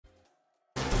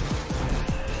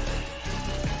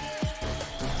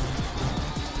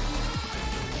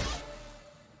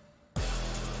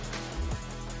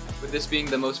this being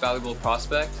the most valuable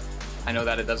prospect, I know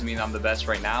that it doesn't mean I'm the best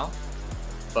right now,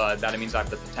 but that it means I have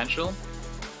the potential.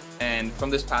 And from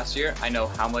this past year, I know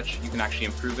how much you can actually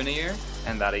improve in a year,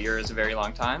 and that a year is a very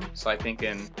long time. So I think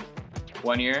in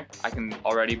 1 year, I can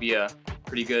already be a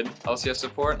pretty good LCS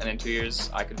support, and in 2 years,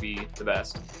 I could be the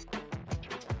best.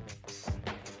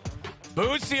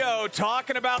 Busio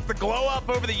talking about the glow up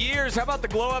over the years. How about the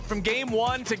glow up from game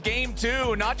 1 to game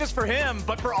 2? Not just for him,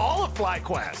 but for all of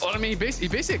FlyQuest. Well, I mean, he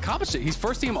basically accomplished it. He's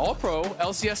first team All-Pro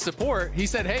LCS support. He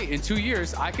said, hey, in 2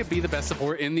 years, I could be the best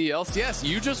support in the LCS.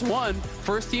 You just won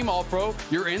first team All-Pro.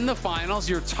 You're in the finals.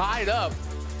 You're tied up.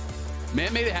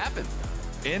 Man made it happen.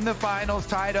 In the finals,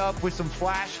 tied up with some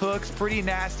flash hooks. Pretty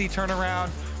nasty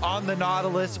turnaround on the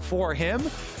Nautilus for him.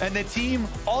 And the team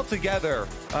altogether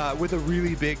with a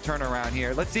really big turnaround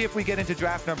here. Let's see if we get into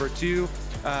draft number 2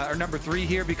 or number 3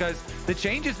 here, because the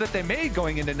changes that they made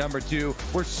going into number 2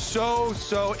 were so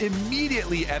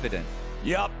immediately evident.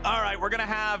 Yep. All right, we're going to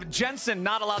have Jensen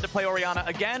not allowed to play Orianna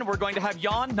again. We're going to have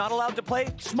Yeon not allowed to play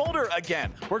Smolder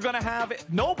again. We're going to have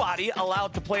nobody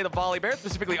allowed to play the Volley Bear,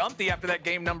 specifically UmTi after that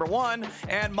game number 1.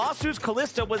 And Massu's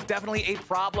Kalista was definitely a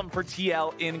problem for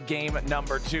TL in game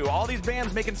number 2. All these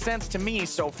bans making sense to me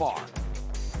so far.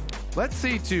 Let's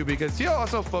see, too, because TL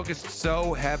also focused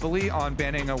so heavily on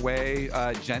banning away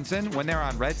Jensen. When they're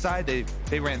on red side,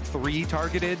 they ran 3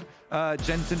 targeted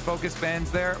Jensen-focused bans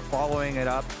there, following it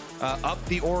up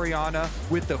the Orianna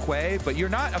with the Hwei, but you're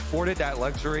not afforded that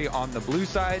luxury on the blue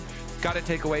side. Got to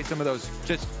take away some of those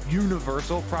just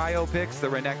universal prio picks. The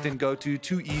Renekton go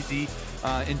too easy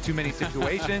in too many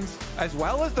situations, as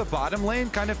well as the bottom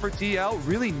lane kind of for TL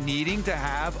really needing to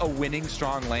have a winning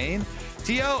strong lane.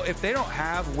 TL, if they don't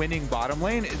have winning bottom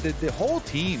lane, the whole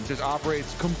team just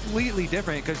operates completely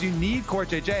different, because you need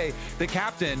CoreJJ, the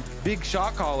captain, big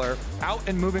shot caller, out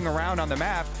and moving around on the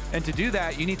map. And to do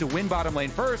that, you need to win bottom lane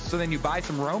first, so then you buy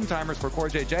some roam timers for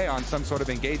CoreJJ on some sort of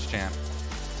engaged champ.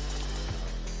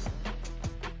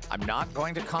 I'm not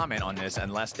going to comment on this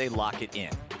unless they lock it in.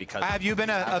 Because have you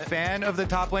been a fan of the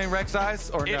top lane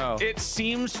Rek'Sai, or no? It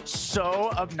seems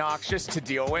so obnoxious to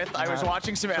deal with. I was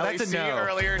watching some LEC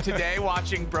earlier today,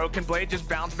 watching Broken Blade just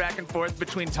bounce back and forth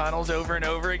between tunnels over and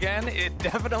over again. It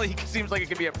definitely seems like it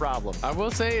could be a problem. I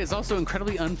will say it's also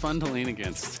incredibly unfun to lane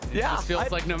against. It just feels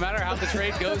like no matter how the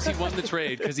trade goes, he won the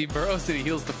trade, because he burrows and he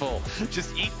heals the full.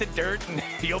 Just eat the dirt and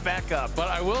heal back up. But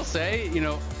I will say, you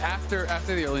know, after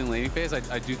the early laning phase,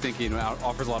 I do think, you know, it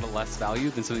offers a lot of less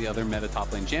value than some of the other meta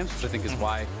top lane champs, which I think is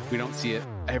why we don't see it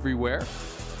everywhere.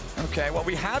 Okay, well,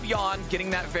 we have Yeon getting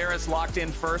that Varus locked in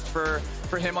first for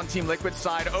him on Team Liquid's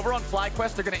side. Over on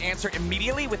FlyQuest, they're going to answer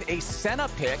immediately with a Senna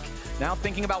pick. Now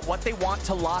thinking about what they want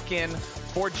to lock in.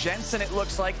 For Jensen, it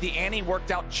looks like the Annie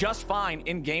worked out just fine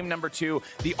in game number 2.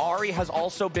 The Ahri has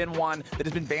also been one that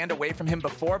has been banned away from him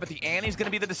before, but the Annie's going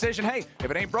to be the decision. Hey, if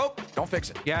it ain't broke, don't fix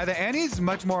it. Yeah, the Annie's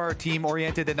much more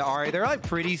team-oriented than the Ahri. They're like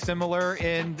pretty similar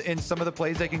in some of the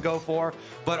plays they can go for,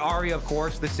 but Ahri, of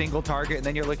course, the single target, and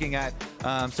then you're looking at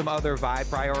some other vibe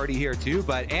priority here too.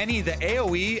 But Annie, the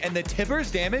AoE and the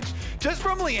Tibbers damage just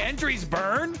from Leandri's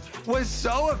burn was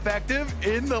so effective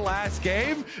in the last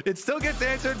game. It still gets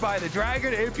answered by the Dragon.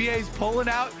 APA's pulling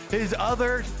out his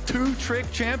other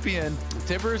 2-trick champion.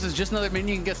 Tibbers is just another minion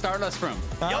you can get Stardust from.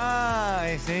 Ah,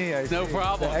 I see. No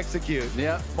problem. To execute.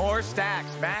 Yeah. More stacks.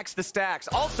 Max the stacks.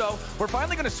 Also, we're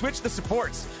finally going to switch the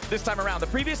supports this time around. The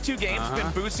previous 2 games have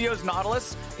been Busio's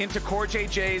Nautilus into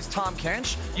CoreJJ's Tahm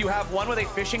Kench. You have one with a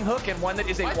fishing hook and one that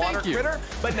is a water critter,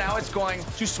 but now it's going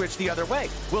to switch the other way.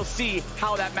 We'll see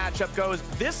how that matchup goes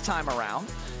this time around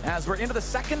as we're into the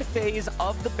second phase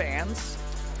of the bans.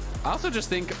 I also just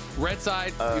think red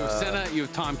side, you have Senna, you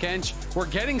have Tahm Kench. We're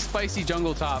getting spicy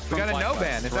jungle top. We got a no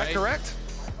ban, is that correct?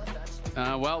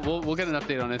 Well, we'll get an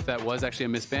update on if that was actually a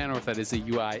misban or if that is a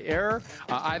UI error.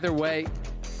 Either way,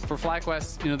 for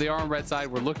FlyQuest, you know, they are on red side.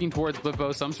 We're looking towards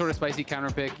Bwipo, some sort of spicy counter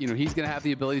pick. You know, he's going to have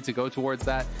the ability to go towards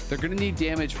that. They're going to need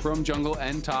damage from jungle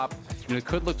and top. You know, it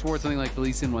could look towards something like the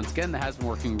Lee Sin once again. That has been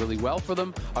working really well for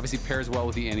them. Obviously pairs well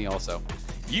with the Annie also.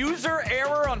 User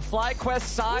error on FlyQuest's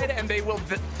side, and they will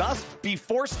thus be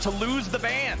forced to lose the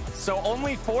ban. So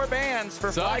only 4 bans for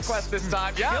FlyQuest this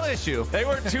time. Yeah, skill issue. They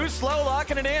were too slow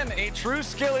locking it in. A true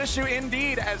skill issue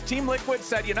indeed, as Team Liquid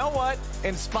said, you know what?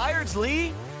 Inspired's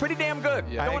Lee, pretty damn good.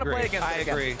 Yeah, I don't want to play against it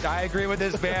again. I agree with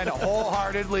this ban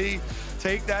wholeheartedly.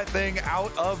 Take that thing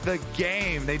out of the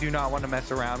game. They do not want to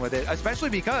mess around with it, especially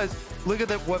because look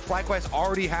at what FlyQuest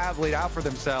already have laid out for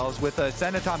themselves with a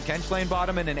Senna Tahm Kench lane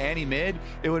bottom and an Annie mid.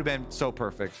 It would have been so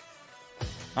perfect.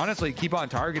 Honestly, keep on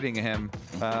targeting him.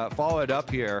 Follow it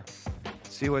up here.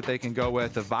 See what they can go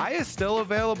with. The Vi is still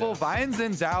available. Vi and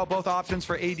Zhao, both options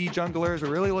for AD junglers. We're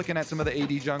really looking at some of the AD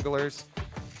junglers.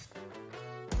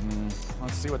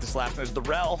 Let's see what this last one is. The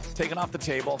Rel taken off the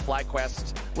table.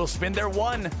 FlyQuest will spin their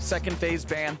 1 second phase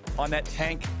ban on that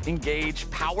tank engage.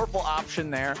 Powerful option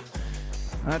there.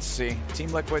 Let's see.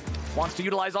 Team Liquid wants to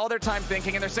utilize all their time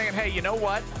thinking, and they're saying, hey, you know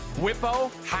what?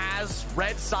 Bwipo has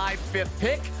red side 5th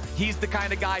pick. He's the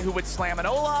kind of guy who would slam an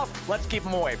Olaf. Let's keep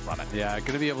him away from it. Yeah,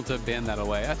 going to be able to ban that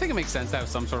away. I think it makes sense to have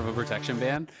some sort of a protection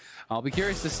ban. I'll be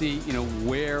curious to see,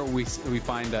 where we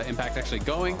find Impact actually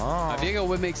going. Viego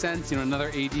would make sense. Another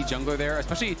AD jungler there,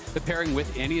 especially the pairing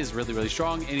with Annie is really, really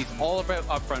strong. Annie's all about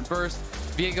upfront burst.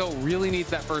 Viego really needs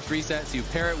that first reset, so you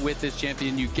pair it with this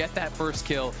champion. You get that first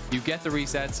kill. You get the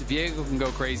resets. Viego can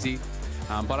go crazy.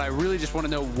 But I really just want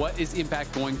to know, what is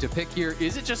Impact going to pick here?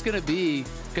 Is it just going to be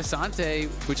K'Sante,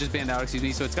 which is banned out, excuse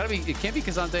me. So it's got to be, it can't be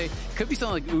K'Sante. It could be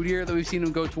something like Udyr that we've seen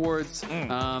him go towards.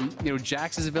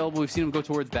 Jax is available. We've seen him go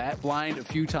towards that blind a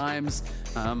few times.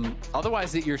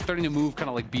 Otherwise, you're starting to move kind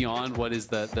of like beyond what is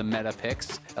the meta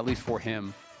picks, at least for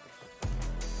him.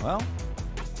 Well,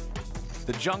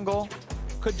 the jungle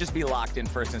could just be locked in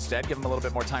first instead. Give him a little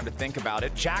bit more time to think about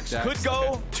it. Jax could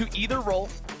go to either role.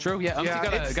 True, yeah.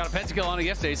 UmTi got a pentakill on it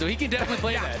yesterday, so he can definitely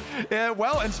play that. Yeah,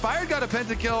 well, Inspired got a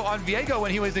pentakill on Viego when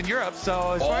he was in Europe,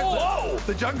 so as far as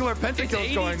the jungler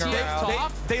pentakills going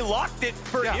around. They locked it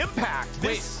for Impact.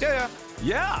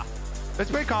 Yeah. That's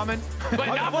very common. But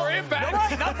not for Impact.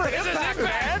 Right, not for Impact,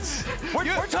 man.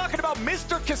 We're talking about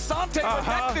Mr. K'Sante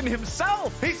protecting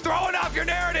himself. He's throwing off your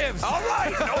narratives. All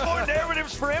right, no more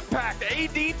narratives for Impact.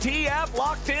 ADTF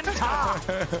locked in top.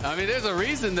 I mean, there's a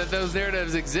reason that those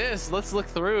narratives exist. Let's look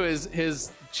through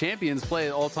his champions play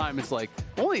all time. It's like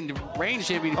only range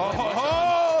champion.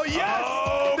 Oh,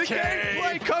 yes. Okay. The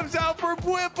gameplay comes out for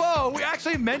Bwipo. We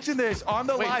actually mentioned this on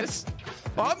the live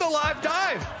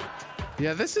dive.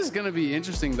 Yeah, this is going to be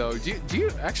interesting, though. Do you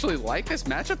actually like this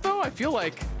matchup, though? I feel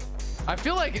like a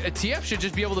TF should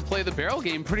just be able to play the barrel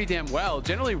game pretty damn well.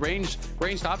 Generally, range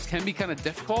tops can be kind of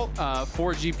difficult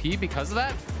for GP because of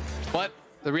that. But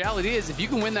the reality is, if you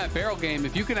can win that barrel game,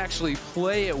 if you can actually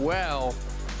play it well,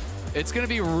 it's going to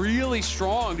be really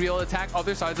strong to be able to attack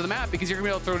other sides of the map, because you're going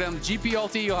to be able to throw down the GP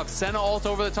ulti. You'll have Senna ult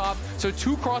over the top. So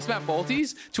 2 cross-map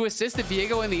ultis to assist the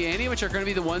Viego and the Annie, which are going to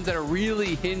be the ones that are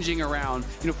really hinging around,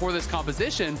 for this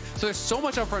composition. So there's so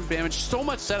much upfront damage, so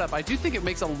much setup. I do think it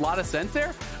makes a lot of sense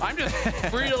there. I'm just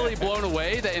really blown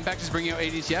away that Impact is bringing out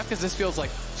ADCF, because this feels like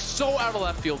so out of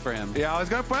left field for him. Yeah, I was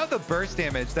going to point out the burst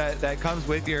damage that comes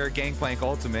with your Gangplank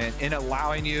ultimate in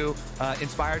allowing you,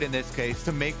 Inspired in this case,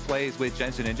 to make plays with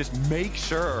Jensen and just make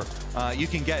sure you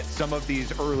can get some of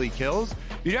these early kills.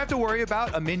 You don't have to worry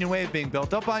about a minion wave being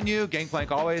built up on you.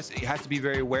 Gangplank always has to be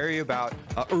very wary about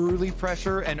early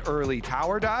pressure and early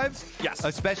tower dives. Yes.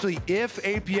 Especially if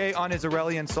APA on his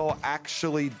Aurelion Sol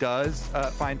actually does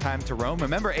find time to roam.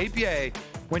 Remember, APA,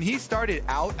 when he started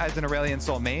out as an Aurelion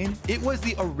Sol main, it was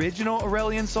the original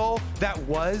Aurelion Sol that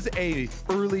was a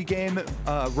early game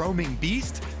roaming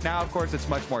beast. Now, of course, it's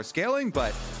much more scaling,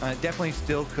 but definitely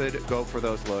still could go for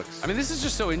those looks. I mean, this is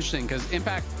just so interesting because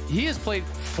Impact, he has played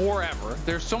forever.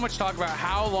 There's so much talk about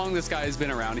how long this guy has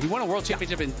been around. He won a world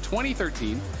championship in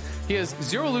 2013. He has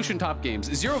 0 Lucian top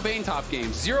games, 0 Vayne top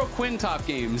games, 0 Quinn top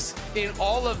games in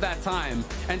all of that time.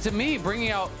 And to me,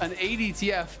 bringing out an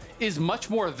ADTF is much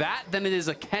more that than it is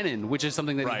a Kennen, which is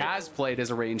something that he has played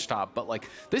as a range top. But like,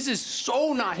 this is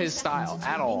so not his style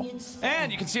at all.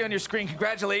 And you can see on your screen,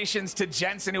 congratulations to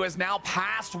Jensen, who has now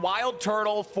passed Wild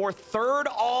Turtle for 3rd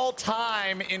all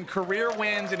time in career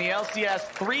wins in the LCS,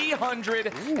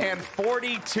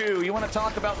 342. You want to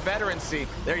talk about veterancy?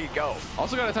 There you go.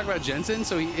 Also got to talk about Jensen.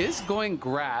 So he is going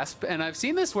Grasp, and I've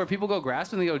seen this where people go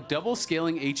Grasp and they go double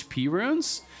scaling HP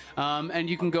runes. And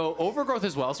you can go Overgrowth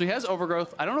as well. So he has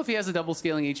Overgrowth. I don't know if he has the double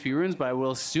scaling HP runes, but I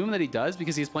will assume that he does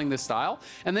because he's playing this style.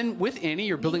 And then with Annie,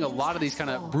 you're building a lot of these kind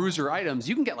of bruiser items.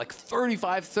 You can get like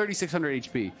 3,600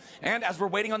 HP. And as we're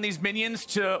waiting on these minions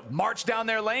to march down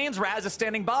their lanes, Raz is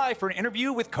standing by for an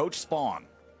interview with Coach Spawn.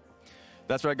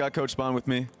 That's right, I got Coach Spawn with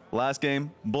me. Last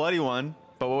game, bloody one.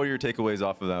 But what were your takeaways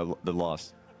off of the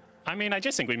loss? I mean, I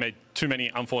just think we made too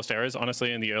many unforced errors,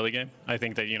 honestly, in the early game. I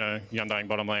think that, Yeon dying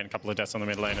bottom lane, a couple of deaths on the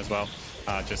mid lane as well,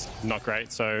 just not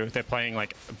great. So they're playing,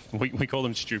 like, we call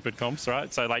them stupid comps,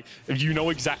 right? So, like, you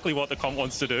know exactly what the comp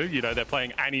wants to do. They're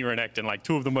playing Annie Renekton, like,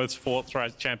 2 of the most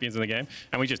forthright champions in the game,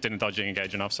 and we just didn't dodge and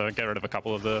engage enough, so get rid of a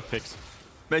couple of the picks.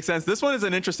 Makes sense. This one is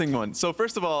an interesting one. So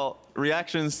first of all,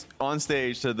 reactions on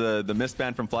stage to the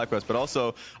misband from FlyQuest, but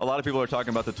also a lot of people are talking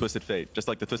about the Twisted Fate, just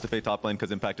like the Twisted Fate top lane,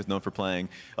 because Impact is known for playing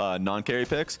non-carry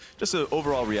picks. Just an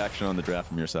overall reaction on the draft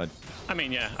from your side. I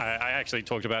mean, yeah, I actually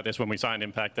talked about this when we signed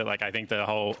Impact, that like I think the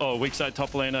whole weak side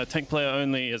top laner tank player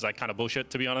only is like kind of bullshit,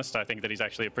 to be honest. I think that he's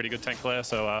actually a pretty good tank player,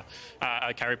 so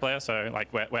a carry player. So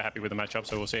like we're happy with the matchup,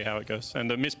 so we'll see how it goes. And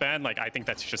the misband, like I think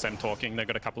that's just them talking. They've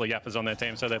got a couple of yappers on their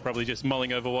team, so they're probably just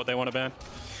mulling over what they want to ban.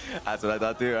 That's what I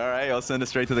thought too. All right, I'll send it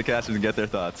straight to the casters and get their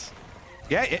thoughts.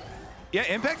 Yeah,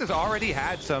 Impact has already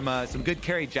had some good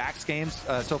carry Jax games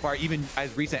so far, even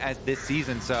as recent as this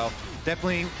season. So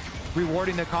definitely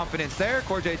rewarding the confidence there.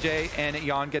 CoreJJ and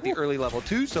Yeon get the early level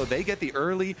 2, so they get the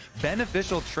early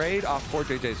beneficial trade off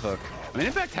CoreJJ's hook. I mean,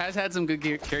 Impact has had some good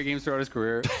carry games throughout his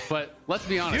career, but let's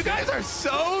be honest. You guys are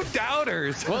so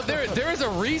doubters. Well, there is a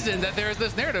reason that there is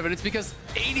this narrative, and it's because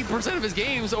 80% of his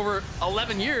games over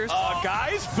 11 years.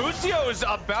 Guys, Busio is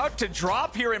about to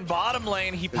drop here in bottom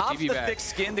lane. He pops the thick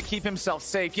skin to keep himself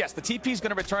safe. Yes, the TP is going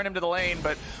to return him to the lane,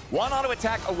 but one auto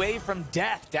attack away from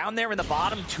death down there in the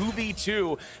bottom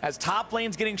 2v2 as top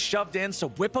lane's getting shoved in, so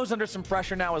Bwipo's under some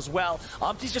pressure now as well.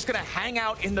 UmTi's just going to hang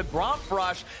out in the Gromp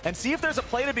brush and see if there's a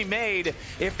play to be made.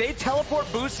 If they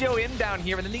teleport Busio in down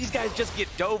here and then these guys just get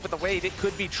dove with the wave, it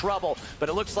could be trouble. But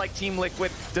it looks like Team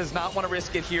Liquid does not want to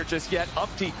risk it here just yet.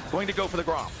 UmTi going to go for the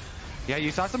Gromp. Yeah,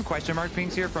 you saw some question mark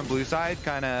pings here from blue side,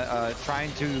 kind of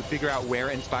trying to figure out where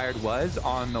Inspired was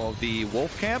on the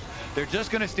Wolf camp. They're just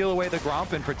going to steal away the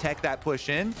Gromp and protect that push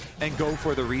in and go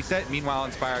for the reset. Meanwhile,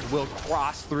 Inspired will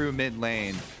cross through mid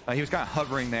lane. He was kind of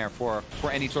hovering there for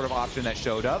any sort of option that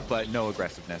showed up, but no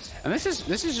aggressiveness. And this is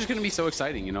just going to be so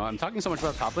exciting. You know, I'm talking so much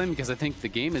about top lane because I think the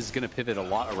game is going to pivot a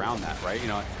lot around that, right? You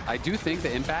know, I do think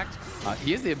the Impact,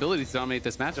 he has the ability to dominate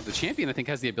this matchup. The champion, I think,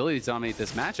 has the ability to dominate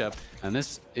this matchup, and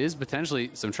this is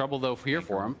potentially some trouble, though, here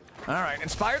for him. All right,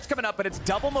 Inspired's coming up, but it's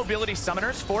double mobility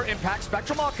summoners for Impact.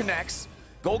 Spectrum all connects.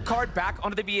 Gold card back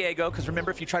onto the Viego, because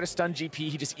remember, if you try to stun GP,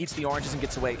 he just eats the oranges and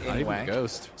gets away anyway. Not even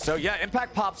Ghost. So yeah,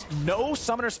 Impact pops no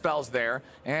summoner spells there,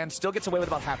 and still gets away with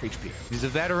about half HP. He's a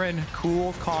veteran,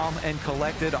 cool, calm, and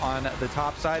collected on the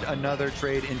top side. Another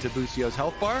trade into Busio's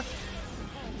health bar.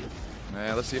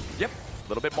 Let's see. Yep, a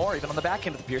little bit more, even on the back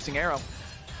end of the piercing arrow.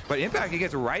 But Impact, he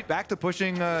gets right back to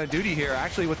pushing duty here,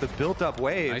 actually, with the built-up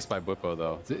wave. Nice by Bwipo,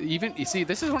 though. Even, you see,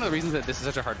 this is one of the reasons that this is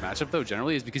such a hard matchup, though,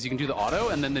 generally, is because you can do the auto,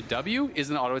 and then the W is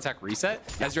an auto attack reset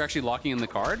as you're actually locking in the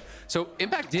card. So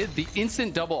Impact did the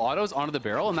instant double autos onto the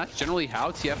barrel, and that's generally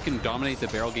how TF can dominate the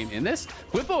barrel game in this.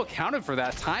 Bwipo accounted for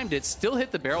that, timed it, still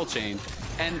hit the barrel chain.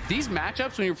 And these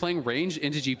matchups, when you're playing range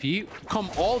into GP, come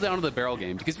all down to the barrel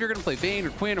game. Because if you're going to play Vayne or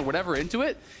Quinn or whatever into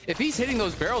it, if he's hitting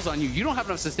those barrels on you, you don't have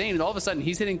enough sustain, and all of a sudden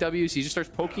he's hitting W's, he just starts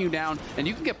poking you down, and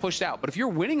you can get pushed out. But if you're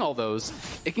winning all those,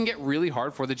 it can get really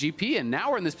hard for the GP. And now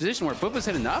we're in this position where Bwipo's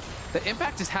hit enough that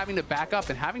Impact is having to back up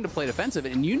and having to play defensive,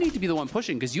 and you need to be the one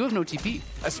pushing because you have no TP.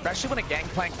 Especially when a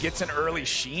Gangplank gets an early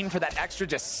sheen for that extra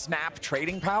just snap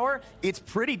trading power, it's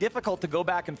pretty difficult to go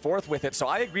back and forth with it. So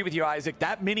I agree with you, Isaac.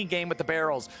 That mini game with the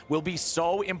barrels will be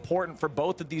so important for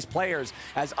both of these players,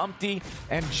 as UmTi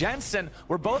and Jensen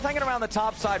were both hanging around the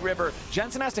top side river.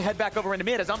 Jensen has to head back over into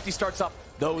mid as UmTi starts up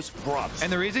those grubs.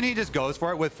 And the reason he just goes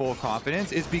for it with full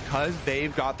confidence is because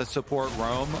they've got the support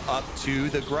roam up to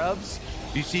the grubs.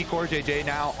 You see CoreJJ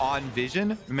now on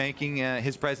vision, making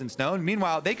his presence known.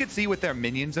 Meanwhile, they could see with their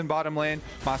minions in bottom lane.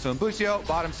 Massu and Busio,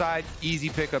 bottom side, easy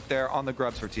pickup there on the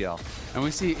grubs for TL. And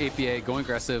we see APA going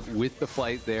aggressive with the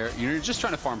flight there. You're just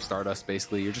trying to farm Stardust,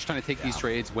 basically. You're just trying to take these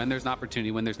trades when there's an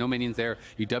opportunity, when there's no minions there.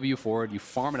 You W forward, you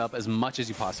farm it up as much as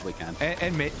you possibly can.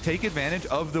 And take advantage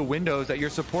of the windows that your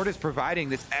support is providing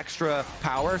this extra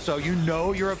power, so you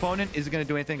know your opponent isn't going to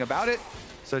do anything about it.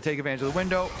 So take advantage of the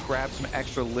window, grab some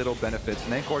extra little benefits.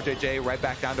 And then CoreJJ right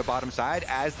back down to bottom side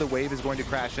as the wave is going to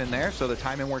crash in there. So the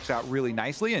timing works out really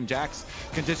nicely, and Jax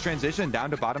can just transition down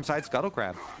to bottom side Scuttle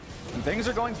Crab. And things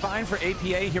are going fine for APA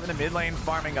here in the mid lane,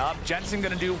 farming up. Jensen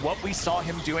going to do what we saw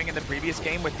him doing in the previous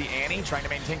game with the Annie, trying to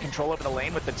maintain control over the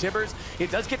lane with the Tibbers.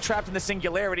 It does get trapped in the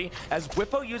Singularity as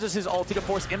Bwipo uses his ulti to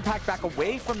force Impact back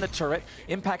away from the turret.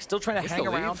 Impact still trying to hang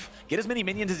around, get as many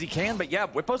minions as he can, but yeah,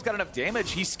 Bwipo's got enough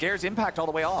damage. He scares Impact all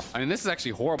the way off. I mean, this is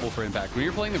actually horrible for Impact. When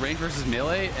you're playing the range versus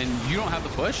melee and you don't have the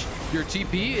push, your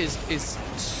TP is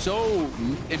so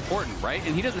important, right?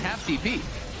 And he doesn't have TP.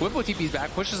 Bwipo TP's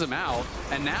back, pushes him out,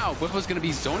 and now Bwipo's going to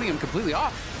be zoning him completely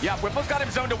off. Yeah, Bwipo's got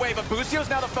him zoned away, but Busio's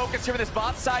now the focus here in this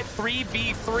bot side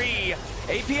 3v3.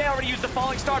 APA already used the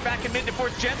Falling Star back in mid to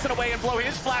force Jensen away and blow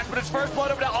his flash, but his first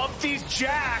blood over to UmTi's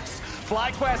Jax.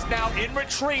 FlyQuest now in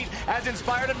retreat as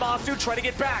Inspired and Massu try to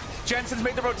get back. Jensen's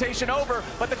made the rotation over,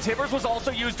 but the Tibbers was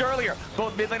also used earlier.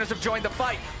 Both mid laners have joined the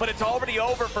fight, but it's already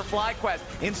over for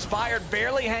FlyQuest. Inspired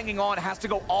barely hanging on, has to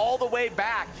go all the way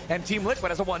back, and Team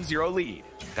Liquid has a 1-0 lead.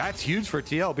 That's huge for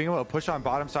TL, being able to push on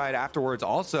bottom side afterwards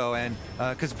also, and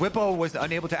because Bwipo was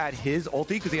unable to add his ulti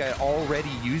because he had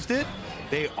already used it,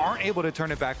 they aren't able to turn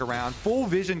it back around. Full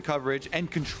vision coverage and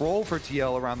control for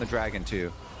TL around the Dragon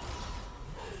too.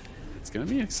 It's going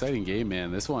to be an exciting game,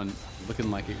 man. This one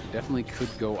looking like it definitely could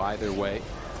go either way.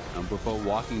 Bwipo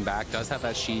walking back, does have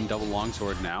that Sheen double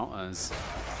longsword now, as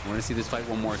we're going to see this fight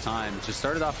one more time. Just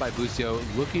started off by Busio,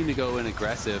 looking to go in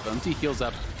aggressive. UmTi heals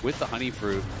up with the Honey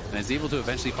Fruit and is able to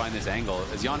eventually find this angle,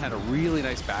 as Yeon had a really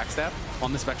nice backstep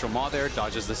on the Spectral Maw there,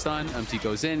 dodges the stun. UmTi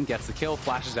goes in, gets the kill,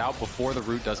 flashes out before the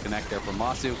root does connect there from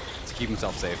Massu to keep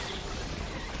himself safe.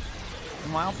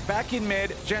 Meanwhile, back in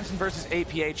mid, Jensen versus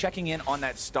APA, checking in on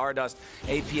that Stardust.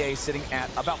 APA sitting at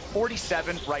about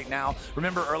 47 right now.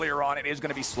 Remember earlier on, it is going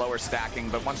to be slower stacking,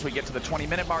 but once we get to the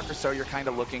 20-minute mark or so, you're kind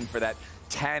of looking for that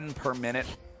 10 per minute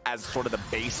as sort of the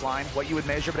baseline, what you would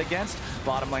measure it against.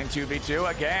 Bottom lane 2v2,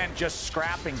 again, just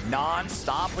scrapping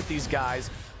non-stop with these guys.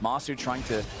 Massu trying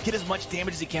to get as much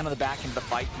damage as he can on the back end of the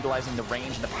fight, utilizing the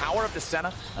range and the power of the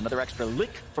Senna. Another extra lick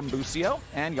from Busio,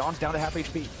 and Yeon's down to half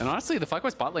HP. And honestly, the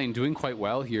FlyQuest bot lane doing quite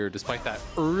well here, despite that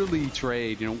early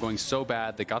trade, going so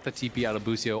bad. They got the TP out of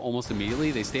Busio almost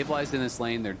immediately. They stabilized in this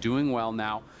lane. They're doing well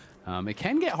now. It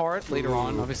can get hard later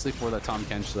on, obviously, for that Tahm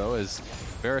Kench, though, as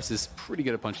Varus is pretty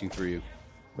good at punching through you.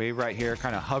 Wave right here,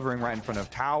 kind of hovering right in front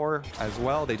of tower as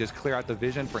well. They just clear out the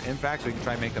vision for impact so we can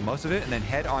try and make the most of it, and then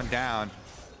head on down.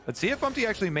 Let's see if UmTi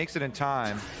actually makes it in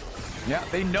time. Yeah,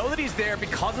 they know that he's there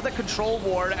because of the control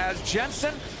ward, as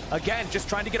Jensen, again, just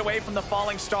trying to get away from the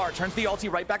falling star. Turns the ulti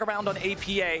right back around on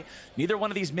APA. Neither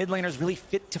one of these mid laners really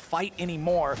fit to fight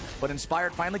anymore, but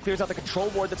Inspired finally clears out the control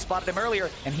ward that spotted him earlier,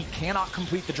 and he cannot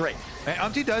complete the Drake. And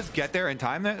UmTi does get there in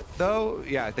time, though.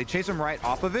 Yeah, they chase him right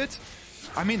off of it.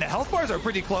 I mean, the health bars are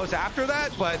pretty close after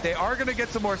that, but they are going to get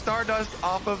some more Stardust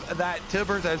off of that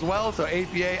Tibbers as well. So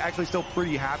APA actually still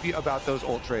pretty happy about those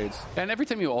ult trades. And every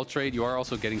time you ult trade, you are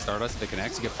also getting Stardust that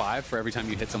connects. You get 5 for every time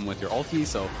you hit someone with your ulti.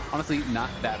 So honestly, not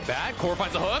that bad. Core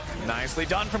finds a hook. Nicely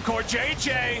done from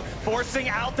CoreJJ, forcing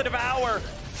out the Devour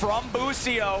from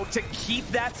Busio to keep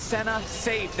that Senna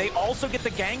safe. They also get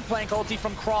the Gangplank ulti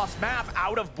from cross map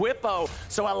out of Bwipo.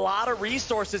 So a lot of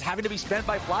resources having to be spent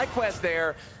by FlyQuest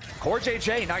there.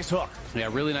 CoreJJ, nice hook. Yeah,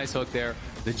 really nice hook there.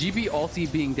 The GB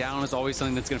ulti being down is always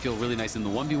something that's going to feel really nice in the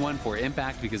 1v1 for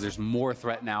Impact, because there's more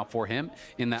threat now for him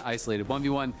in that isolated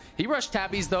 1v1. He rushed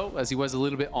Tabbies, though, as he was a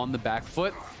little bit on the back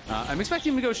foot. I'm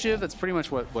expecting him to go Shiv. That's pretty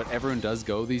much what everyone does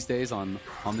go these days on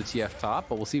the TF top,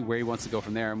 but we'll see where he wants to go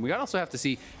from there. And we also have to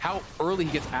see how early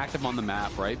he gets active on the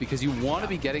map, right? Because you want to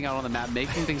be getting out on the map,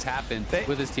 making things happen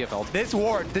with his TF ulti.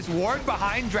 This ward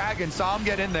behind Dragon, saw him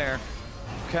get in there.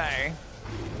 Okay.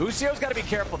 Busio's got to be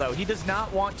careful, though. He does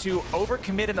not want to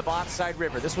overcommit in the bot side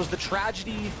river. This was the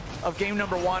tragedy of game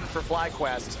number 1 for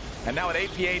FlyQuest. And now with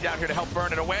APA down here to help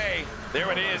burn it away,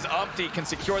 there it is. UmTi can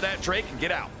secure that Drake and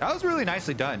get out. That was really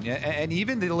nicely done. And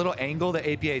even the little angle that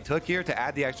APA took here to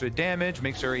add the extra damage,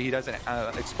 make sure he doesn't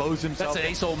expose himself. That's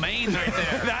an Azael main right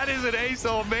there. That is an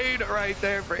Azael main right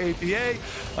there for APA.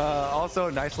 Also,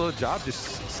 nice little job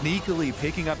just sneakily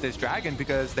picking up this Dragon,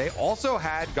 because they also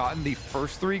had gotten the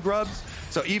first 3 grubs.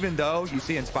 So even though you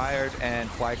see Inspired and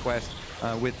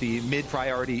FlyQuest with the mid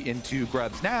priority into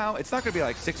grubs now, it's not going to be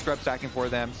like 6 grubs stacking for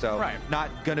them. So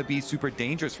not going to be super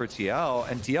dangerous for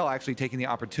TL. And TL actually taking the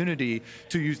opportunity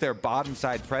to use their bottom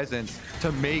side presence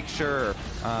to make sure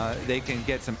they can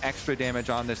get some extra damage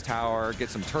on this tower, get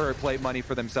some turret plate money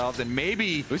for themselves, and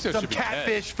maybe some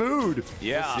catfish food.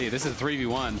 Yeah. Let's see, this is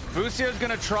 3v1. Busio's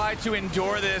going to try to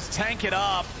endure this, tank it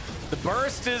up. The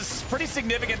burst is pretty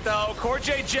significant, though.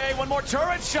 CoreJJ, one more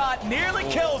turret shot, nearly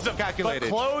kills him. Calculated.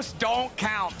 But close don't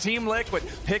count. Team Liquid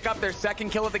pick up their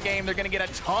 2nd kill of the game. They're going to get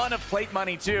a ton of plate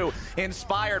money, too.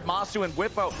 Inspired, Massu, and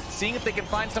Bwipo seeing if they can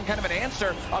find some kind of an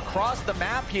answer across the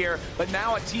map here. But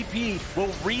now a TP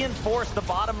will reinforce the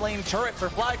bottom lane turret for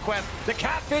FlyQuest. The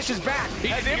Catfish is back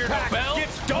as Impact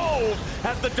gets dove,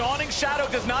 as the Dawning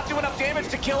Shadow does not do enough damage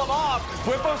to kill him off.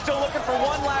 Bwipo's still looking for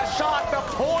one last shot. The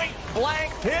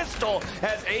point-blank pistol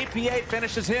as APA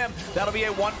finishes him. That'll be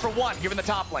a 1-for-1 here in the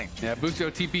top lane. Yeah, Busio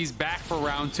TP's back for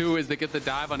round 2 as they get the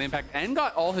dive on Impact and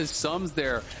got all his sums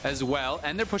there as well.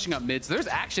 And they're pushing up mid. So there's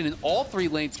action in all 3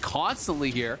 lanes constantly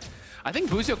here. I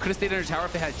think Busio could have stayed under tower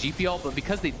if they had GP ult, but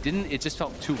because they didn't, it just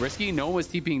felt too risky. No one was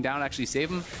TPing down to actually save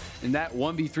him. In that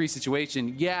 1v3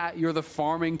 situation, yeah, you're the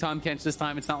farming Tahm Kench this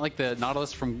time. It's not like the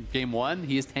Nautilus from game 1.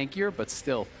 He is tankier, but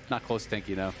still not close to tanky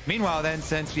enough. Meanwhile, then,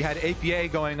 since you had APA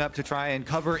going up to try and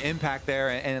cover impact there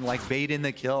and like bait in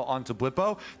the kill onto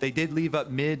Bwipo, they did leave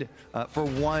up mid for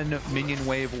 1 minion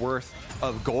wave worth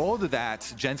of gold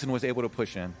that Jensen was able to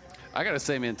push in. I gotta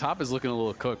say, man, top is looking a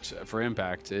little cooked for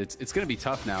impact. It's gonna be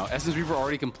tough now. Essence Reaver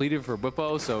already completed for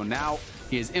Bwipo, so now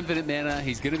he has infinite mana.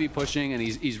 He's gonna be pushing, and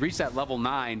he's reached that level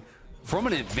 9 from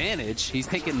an advantage. He's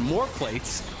taken more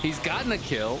plates. He's gotten a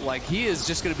kill. Like, he is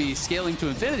just gonna be scaling to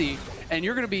infinity. And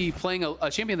you're going to be playing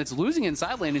a champion that's losing in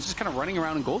side lane and just kind of running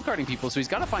around and gold carding people. So he's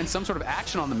got to find some sort of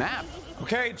action on the map.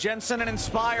 Okay, Jensen and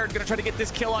Inspired going to try to get this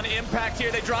kill on impact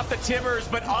here. They drop the Timbers,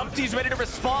 but UmTi's ready to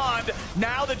respond.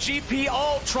 Now the GP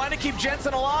ult trying to keep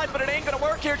Jensen alive, but it ain't going to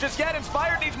work here just yet.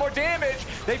 Inspired needs more damage.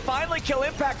 They finally kill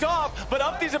impact off, but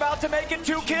UmTi's about to make it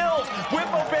 2 kills.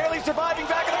 Bwipo barely surviving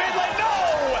back in the mid lane.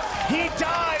 No! He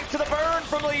dies to the burn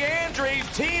from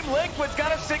Leandries. Team Liquid's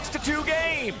got a 6-2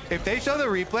 game. If they show the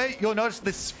replay, you'll notice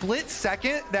the split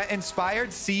second that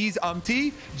Inspired sees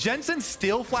UmTi, Jensen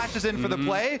still flashes in for the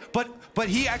play, but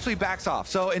he actually backs off.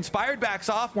 So Inspired backs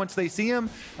off once they see him.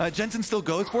 Jensen still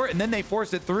goes for it, and then they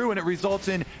force it through, and it results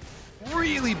in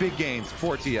really big gains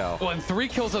for TL. Well, and 3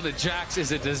 kills of the Jax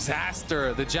is a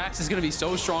disaster. The Jax is going to be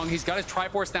so strong. He's got his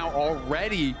Triforce now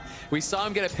already. We saw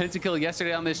him get a pentakill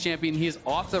yesterday on this champion. He is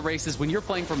off the races. When you're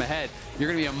playing from ahead,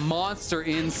 you're going to be a monster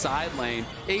in side lane.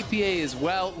 APA as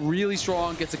well, really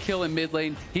strong, gets a kill in mid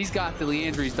lane. He's got the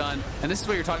Leandries done. And this is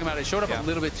what you're talking about. It showed up a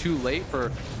little bit too late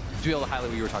to be able to highlight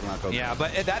what you were talking about, Kobe. Yeah,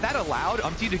 but that allowed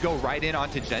UmTi to go right in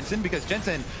onto Jensen because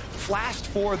Jensen flashed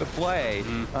for the play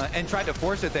and tried to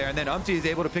force it there, and then UmTi is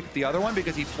able to pick the other one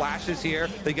because he flashes here.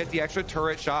 They get the extra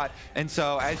turret shot, and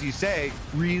so, as you say,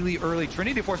 really early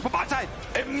Trinity Force, but bot side!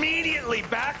 Immediately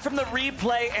back from the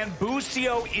replay, and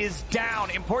Busio is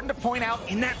down. Important to point out,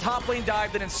 in that top lane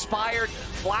dive that Inspired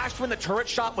flashed when the turret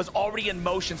shot was already in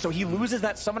motion, so he loses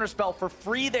that summoner spell for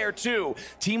free there too.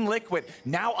 Team Liquid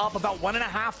now up about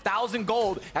 1,500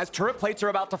 gold as turret plates are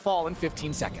about to fall in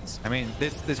 15 seconds. I mean,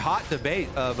 this hot debate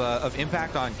of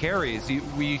impact on carries.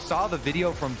 We saw the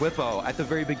video from Bwipo at the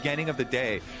very beginning of the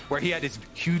day where he had this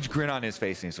huge grin on his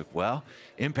face, and he's like, well,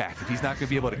 impact, if he's not going to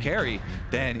be able to carry,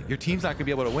 then your team's not going to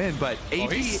be able to win. But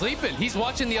AP... he's sleeping. He's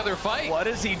watching the other fight. What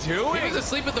is he doing? He was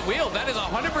asleep at the wheel. That is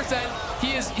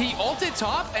 100%. He ulted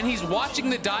top, and he's watching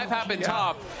the dive happen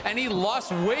top, and he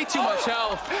lost way too much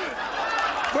health.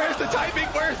 Where's the typing?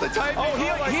 Where's the typing?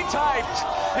 Oh, he typed.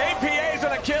 APA's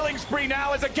on a killing spree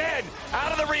now as again,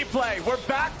 out of the replay. We're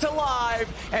back to live,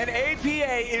 and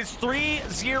APA is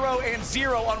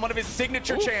 3-0-0 on one of his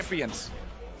signature champions.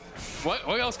 What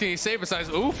else can you say besides,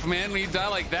 oof, man, when you die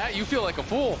like that, you feel like a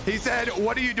fool. He said,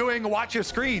 what are you doing? Watch your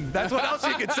screen. That's what else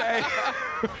he could say.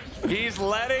 He's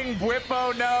letting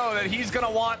Bwipo know that he's going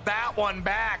to want that one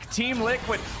back. Team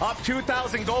Liquid up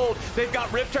 2,000 gold. They've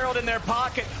got Rift Herald in their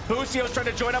pocket. Busio's trying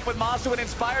to join up with Massu and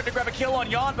Inspired to grab a kill on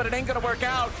Yeon, but it ain't going to work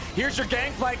out. Here's your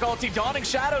Gangplank ulti. Dawning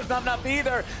Shadow's not enough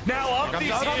either. Now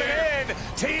UmTi's coming in.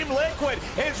 Team Liquid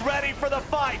is ready for the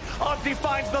fight. UmTi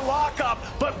finds the lockup,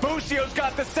 but Busio's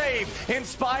got the save.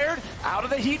 Inspired out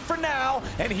of the heat for now,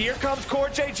 and here comes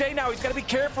CoreJJ now. He's got to be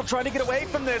careful trying to get away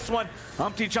from this one.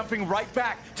 UmTi jumping right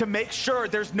back to make sure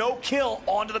there's no kill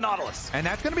onto the Nautilus. And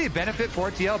that's going to be a benefit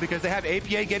for TL because they have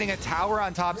APA getting a tower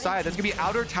on top side. That's going to be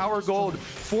outer tower gold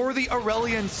for the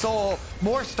Aurelion Sol.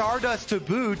 More Stardust to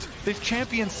boot. This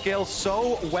champion scales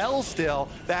so well still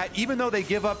that even though they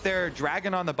give up their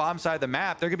dragon on the bottom side of the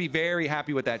map, they're going to be very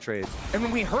happy with that trade. And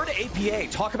when we heard APA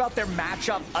talk about their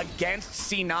matchup against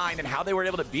C9 and how they were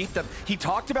able to beat them, he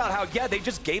talked about how, yeah, they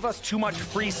just gave us too much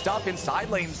free stuff in side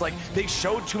lanes. Like, they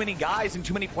showed too many guys in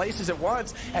too many places at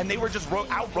once, and they were just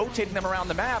out-rotating them around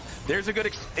the map. There's a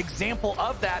good example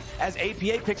of that as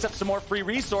APA picks up some more free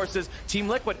resources. Team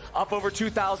Liquid up over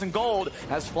 2,000 gold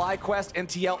as FlyQuest and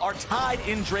TL are tied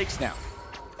in Drakes now.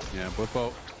 Yeah,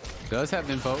 Bwipo does have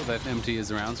info that UmTi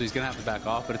is around, so he's going to have to back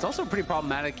off. But it's also pretty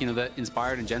problematic, you know, that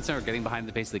Inspired and Jensen are getting behind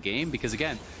the pace of the game because,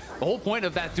 again, the whole point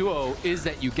of that duo is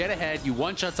that you get ahead, you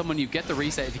one-shot someone, you get the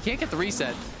reset. If you can't get the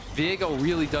reset, Viego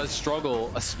really does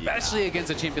struggle, especially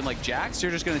against a champion like Jax.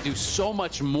 You're just going to do so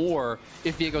much more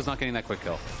if Viego's not getting that quick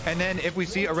kill. And then if we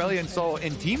see Aurelion Sol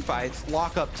in team fights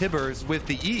lock up Tibbers with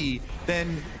the E,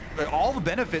 then all the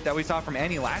benefit that we saw from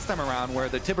Annie last time around where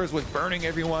the Tibbers was burning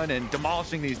everyone and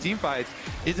demolishing these team fights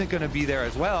isn't going to be there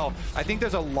as well. I think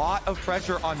there's a lot of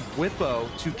pressure on Bwipo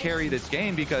to carry this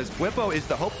game because Bwipo is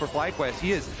the hope for FlyQuest.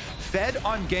 He is fed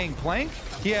on Gangplank.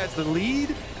 He has the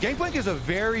lead. Gangplank is a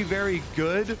very, very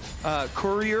good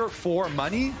courier for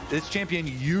money. This champion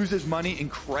uses money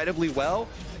incredibly well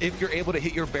if you're able to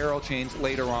hit your barrel chains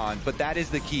later on. But that is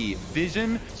the key.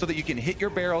 Vision so that you can hit your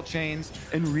barrel chains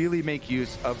and really make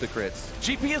use of the crits.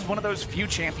 GP is one of those few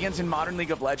champions in modern League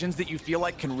of Legends that you feel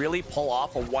like can really pull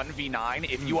off a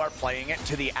 1v9 if you are playing it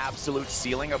to the absolute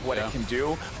ceiling of what it can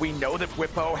do. We know that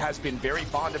Bwipo has been very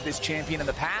fond of this champion in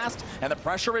the past, and the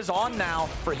pressure is on now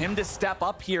for him to step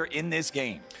up here in this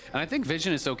game. And I think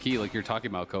vision is so key, like you're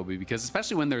talking about, Kobe, because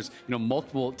especially when there's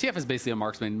multiple, TF is basically a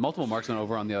marksman, multiple marksmen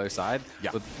over on the other side.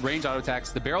 With range auto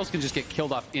attacks, the barrels can just get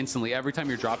killed off instantly every time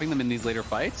you're dropping them in these later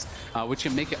fights, which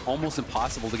can make it almost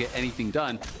impossible to get anything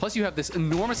done. Plus you have this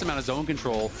enormous amount of zone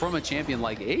control from a champion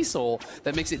like Azael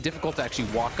that makes it difficult to actually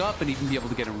walk up and even be able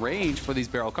to get in range for these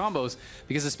barrel combos,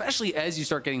 because especially as you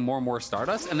start getting more and more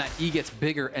Stardust and that E gets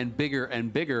bigger and bigger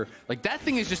and bigger, like that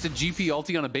thing is just a GP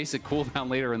ulti on a basic cooldown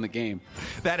later in the game.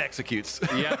 That executes.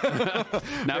 Yeah.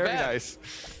 Not Very bad. nice.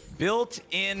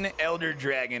 Built-in Elder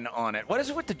Dragon on it. What is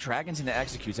it with the dragons and the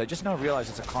executes? I just now realize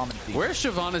it's a common theme. Where's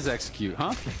Shyvana's execute,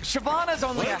 huh? Shyvana's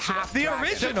only a half The dragon.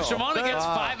 original. Shyvana gets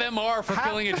 5 MR for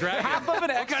killing a dragon. Half of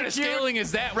an What kind of execute scaling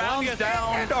is that? rounds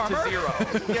down to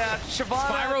 0. Yeah, Shyvana.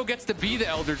 Spyro gets to be the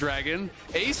Elder Dragon.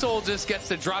 Azael just gets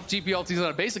to drop GP ultis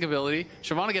on a basic ability.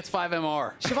 Shyvana gets 5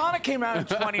 MR. Shyvana came out in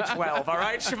 2012, all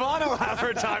right? Shyvana will have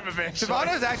her time eventually.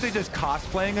 Shyvana is actually just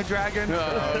cosplaying a dragon.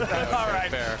 All right,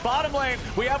 fair. Bottom lane,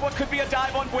 we have what could be a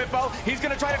dive on Bwipo. He's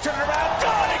going to try to turn it around.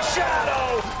 Dawning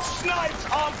Shadow! Snipes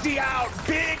UmTi out.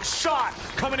 Big shot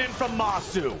coming in from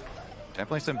Massu.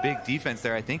 Definitely some big defense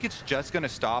there. I think it's just going to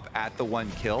stop at the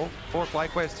 1 kill for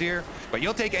FlyQuest here, but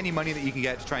you'll take any money that you can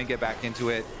get to try and get back into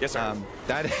it. Yes, sir.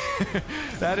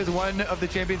 That is one of the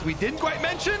champions we didn't quite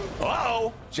mention.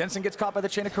 Uh-oh. Jensen gets caught by the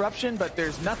chain of corruption, but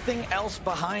there's nothing else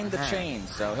behind the chain,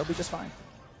 so he'll be just fine.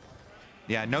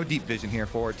 Yeah, no deep vision here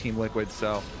for Team Liquid,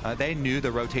 so they knew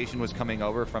the rotation was coming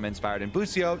over from Inspired and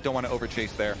Busio. Don't want to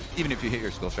overchase there, even if you hit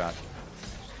your skill shot.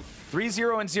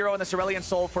 3-0-0 in this Aurelion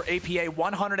Sol for APA,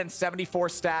 174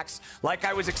 stacks. Like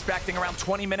I was expecting, around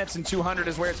 20 minutes and 200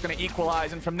 is where it's going to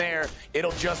equalize, and from there,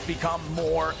 it'll just become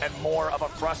more and more of a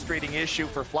frustrating issue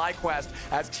for FlyQuest,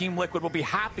 as Team Liquid will be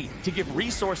happy to give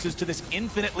resources to this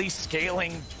infinitely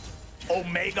scaling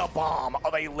Omega Bomb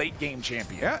of a late game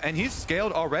champion. Yeah, and he's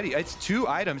scaled already. It's 2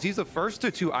 items. He's the first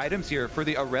to 2 items here for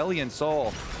the Aurelion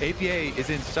Sol. APA is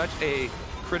in such a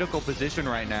critical position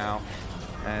right now,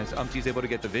 as UmTi's able to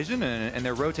get the vision and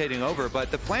they're rotating over. But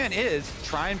the plan is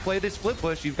try and play this split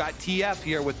push. You've got TF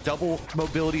here with double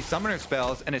mobility summoner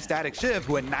spells and a static shiv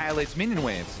who annihilates minion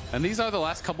waves. And these are the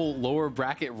last couple lower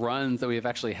bracket runs that we have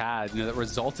actually had, that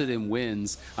resulted in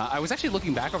wins. I was actually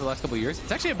looking back over the last couple of years.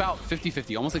 It's actually about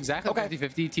 50-50, almost exactly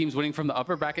 50-50 teams winning from the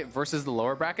upper bracket versus the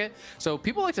lower bracket. So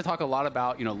people like to talk a lot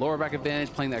about, lower bracket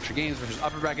advantage, playing the extra games versus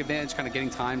upper bracket advantage, kind of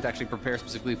getting time to actually prepare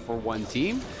specifically for one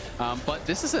team. But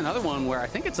this is another one where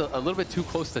I think it's a little bit too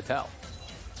close to tell.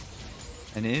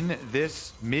 And in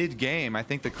this mid-game, I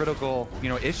think the critical,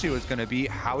 issue is going to be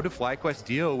how do FlyQuest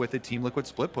deal with the Team Liquid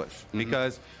split push?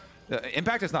 Because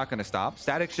Impact is not going to stop.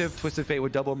 Static Shift, Twisted Fate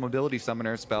with double mobility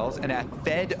summoner spells, and a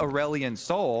fed Aurelion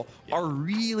Sol are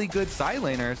really good side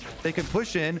laners. They can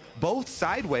push in both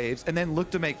side waves and then look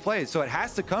to make plays. So it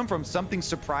has to come from something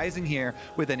surprising here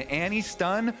with an Annie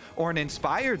stun or an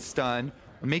Inspired stun,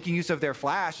 making use of their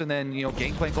flash, and then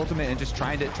Gangplank ultimate and just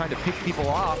trying to pick people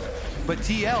off. But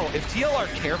TL, if TL are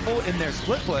careful in their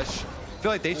split push, I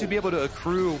feel like they should be able to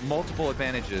accrue multiple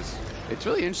advantages. It's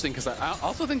really interesting because I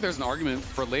also think there's an argument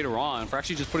for later on for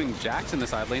actually just putting Jax in the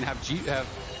side lane, have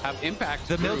Impact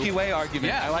The group. Milky Way argument.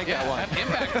 Yeah, I like that one. Have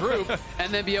Impact group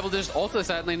and then be able to just ult the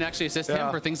side lane and actually assist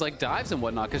him for things like dives and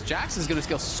whatnot, because Jax is going to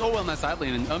scale so well in that side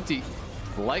lane, and UmTi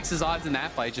likes his odds in that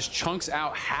fight, just chunks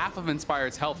out half of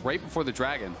Inspired's health right before the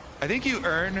dragon. I think you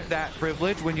earn that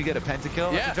privilege when you get a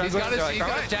pentakill. Yeah, he's got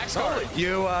his Jax card.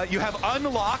 You have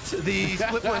unlocked the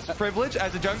split push privilege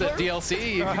as a jungler. The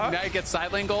DLC, now you get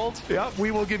side lane gold. Yep,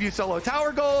 we will give you solo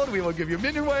tower gold. We will give you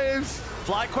minion waves.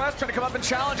 FlyQuest trying to come up and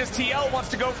challenge as TL wants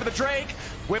to go for the Drake.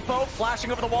 Bwipo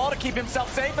flashing over the wall to keep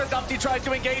himself safe as UmTi tries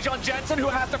to engage on Jensen, who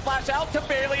has to flash out to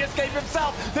barely escape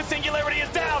himself. The singularity is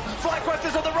down. FlyQuest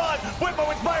is on the run.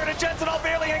 Bwipo inspired and Jensen all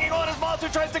barely hanging on as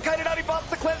Massu tries to kite it out. He bumps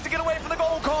the cleanse to get away from the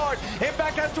gold card.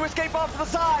 Impact has to escape off to the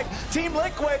side. Team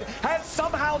Liquid has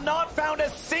somehow not found a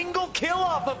single kill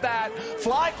off of that.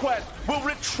 FlyQuest will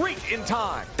retreat in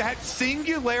time. That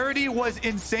singularity was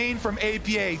insane from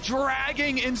APA,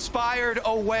 dragging Inspired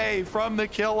away from the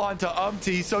kill onto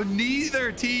UmTi, so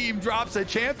neither team drops a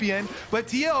champion, but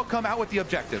TL come out with the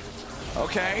objective.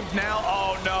 Okay, now,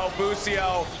 oh no,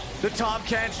 Busio The Tahm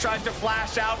Kench tries to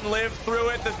flash out and live through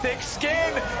it. The thick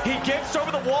skin, he gets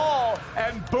over the wall,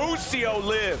 and Busio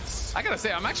lives. I gotta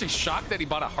say, I'm actually shocked that he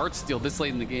bought a Heartsteel this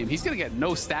late in the game. He's gonna get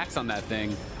no stacks on that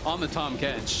thing on the Tahm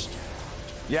Kench.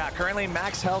 Yeah, currently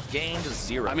max health gained is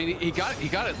 0. I mean, he got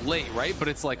it late, right? But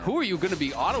it's like, who are you going to be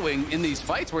autoing in these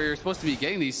fights where you're supposed to be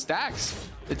getting these stacks?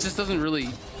 It just doesn't really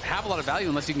have a lot of value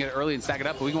unless you can get it early and stack it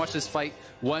up. But we can watch this fight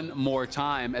one more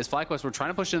time as FlyQuest were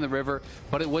trying to push in the river,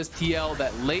 but it was TL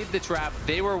that laid the trap.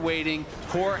 They were waiting.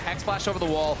 Core Hex Splash over the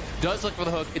wall, does look for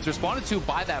the hook. It's responded to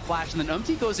by that flash, and then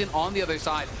UmTi goes in on the other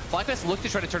side. FlyQuest look to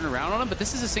try to turn it around on him, but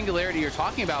this is a singularity you're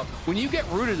talking about. When you get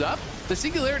rooted up, the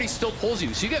singularity still pulls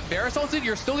you. So you get Varus ulted,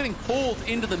 you're still getting pulled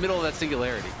into the middle of that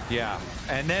singularity. Yeah,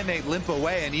 and then they limp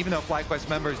away, and even though FlyQuest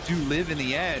members do live in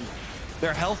the end,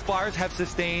 their health bars have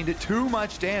sustained too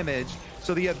much damage,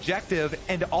 so the objective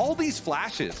and all these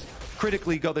flashes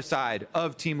critically go the side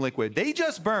of Team Liquid. They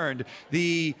just burned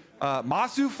the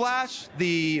Massu flash,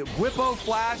 the Bwipo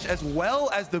flash, as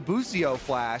well as the Busio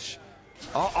flash.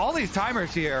 All these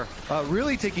timers here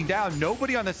really ticking down.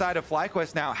 Nobody on the side of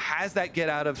FlyQuest now has that get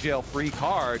out of jail free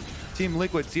card. Team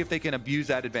Liquid, see if they can abuse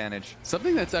that advantage.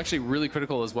 Something that's actually really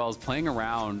critical as well is playing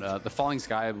around the Falling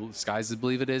Skies, I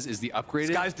believe it is the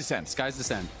upgraded... Sky's Descent. Sky's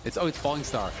Descent. It's Falling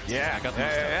Star. Yeah, I got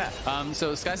the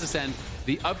so Sky's Descent,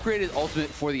 the upgraded ultimate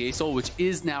for the Azael, which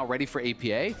is now ready for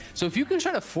APA. So if you can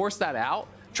try to force that out,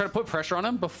 try to put pressure on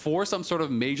him before some sort of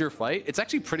major fight, it's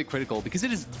actually pretty critical because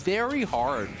it is very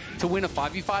hard to win a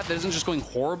 5v5 that isn't just going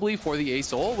horribly for the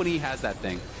Azael when he has that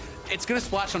thing. It's going to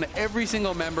splash on every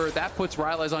single member. That puts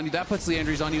Rylai's on you. That puts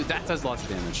Leandry's on you. That does lots of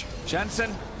damage.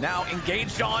 Jensen now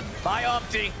engaged on by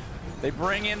UmTi. They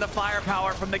bring in the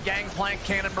firepower from the Gangplank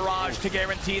Cannon Barrage to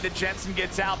guarantee that Jensen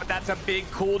gets out, but that's a big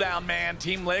cooldown, man.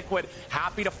 Team Liquid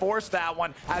happy to force that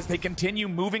one as they continue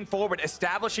moving forward,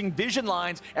 establishing vision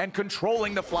lines and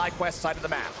controlling the FlyQuest side of the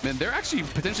map. Man, they're actually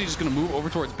potentially just going to move over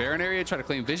towards Baron area, try to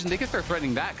claim vision. They can start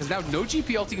threatening that because now no GP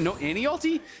ulti, no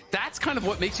anti-ulti. That's kind of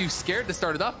what makes you scared to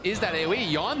start it up, is that AoE.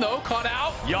 Yeon, though, caught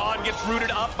out. Yeon gets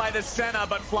rooted up by the Senna,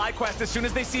 but FlyQuest, as soon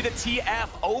as they see the TF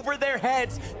over their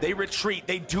heads, they retreat.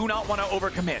 They do not want to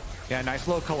overcommit. Yeah, nice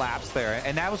little collapse there.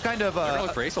 And that was kind of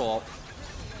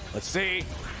Let's see.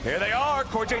 Here they are.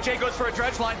 CoreJJ goes for a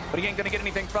dredge line, but he ain't going to get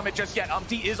anything from it just yet.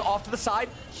 UmTi is off to the side.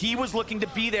 He was looking to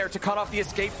be there to cut off the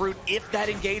escape route if that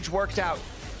engage worked out.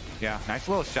 Yeah, nice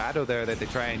little shadow there that they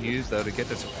try and use, though, to get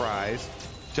the surprise.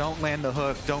 Don't land the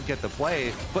hook, don't get the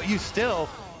play, but you still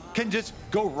can just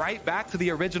go right back to the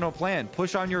original plan.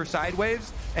 Push on your side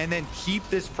waves and then keep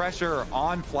this pressure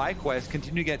on FlyQuest,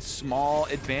 continue to get small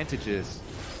advantages.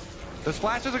 The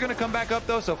splashes are going to come back up,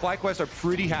 though, so FlyQuest are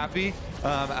pretty happy.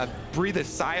 Breathe a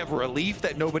sigh of relief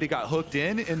that nobody got hooked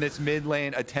in this mid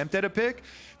lane attempt at a pick,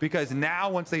 because now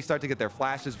once they start to get their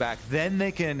flashes back, then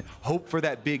they can hope for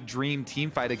that big dream team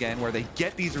fight again where they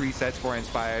get these resets for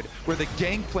Inspired, where the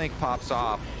Gangplank pops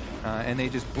off. And they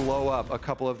just blow up a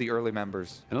couple of the early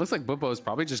members. And it looks like Bwipo is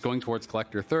probably just going towards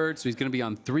Collector third, so he's going to be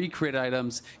on 3 crit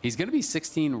items. He's going to be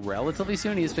 16 relatively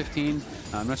soon. He is 15.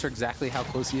 I'm not sure exactly how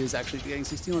close he is actually to getting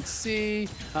 16. Let's see.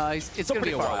 It's going to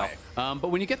be a while. But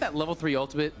when you get that level 3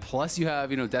 ultimate, plus you have,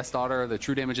 Death's Daughter, the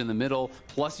true damage in the middle,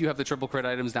 plus you have the triple crit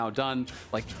items now done,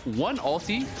 like one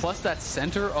ulti plus that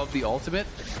center of the ultimate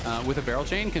with a barrel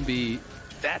chain can be...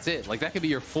 That's it. Like, that could be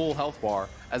your full health bar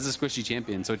as a squishy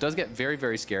champion. So it does get very,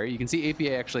 very scary. You can see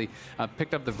APA actually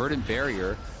picked up the Verdant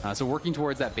Barrier. So working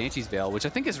towards that Banshee's Veil, which I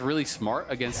think is really smart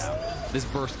against this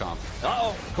burst comp.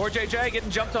 Uh-oh. CoreJJ getting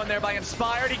jumped on there by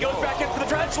Inspired. He goes back into the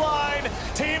dredge line.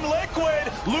 Team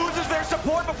Liquid loses their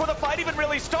support before the fight even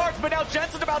really starts. But now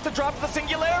Jensen's about to drop the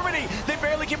Singularity. They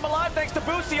barely keep him alive thanks to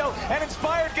Busio. And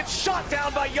Inspired gets shot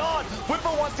down by Yeon.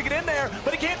 Bwipo wants to get in there,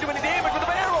 but he can't do any damage with the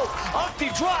barrels.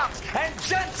 UmTi drops, and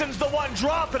Jensen's the one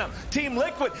dropping him. Team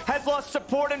Liquid has lost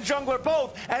support and jungler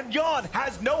both, and Yeon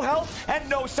has no health and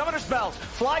no summoner spells.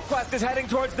 FlyQuest is heading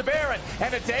towards the Baron,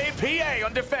 and it's APA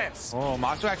on defense. Oh,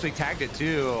 Massu actually tagged it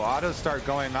too. Autos start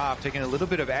going off, taking a little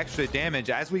bit of extra damage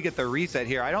as we get the reset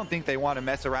here. I don't think they want to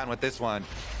mess around with this one.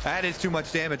 That is too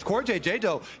much damage. CoreJJ,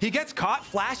 though, he gets caught,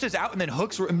 flashes out, and then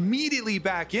hooks immediately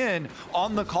back in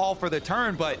on the call for the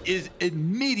turn, but is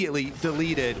immediately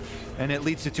deleted, and it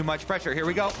leads to too much pressure. Here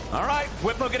we go. All right,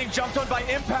 Bwipo getting jumped on by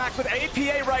Impact with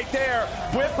APA right there.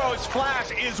 Bwipo's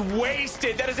flash is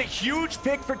wasted. That is a huge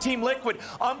pick for Team Liquid.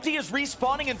 UmTi is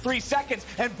respawning in 3 seconds,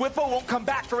 and Bwipo won't come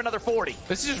back for another 40.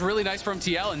 This is just really nice from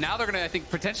TL, and now they're going to, I think,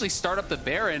 potentially start up the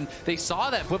Baron. They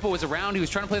saw that Bwipo was around. He was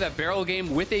trying to play that barrel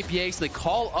game with APA, so they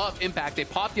call up Impact. They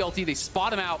pop the ulti, they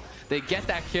spot him out, they get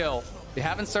that kill. They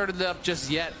haven't started it up just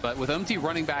yet, but with UmTi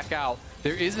running back out,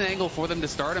 there is an angle for them to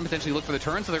start and potentially look for the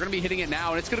turn, so they're going to be hitting it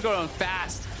now, and it's going to go down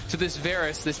fast to this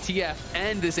Varus, this TF,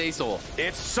 and this Azael.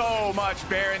 It's so much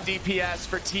Baron DPS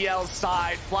for TL's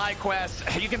side.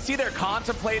 FlyQuest, you can see they're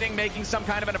contemplating making some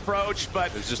kind of an approach,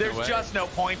 but there's just no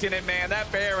point in it, man.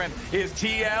 That Baron is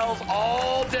TL's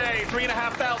all day.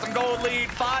 3,500 gold lead,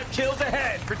 5 kills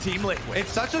ahead for Team Liquid.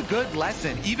 It's such a good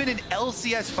lesson, even in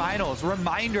LCS finals.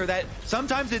 Reminder that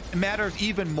sometimes it matters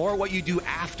even more what you do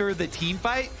after the team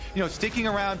fight. You know, sticking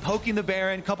around, poking the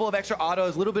Baron, couple of extra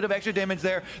autos, a little bit of extra damage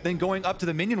there, then going up to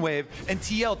the minion wave, and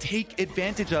TL take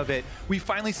advantage of it. We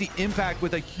finally see Impact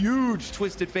with a huge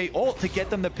Twisted Fate ult to get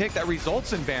them the pick that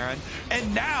results in Baron.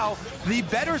 And now the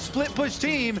better split push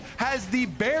team has the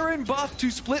Baron buff to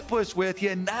split push with. He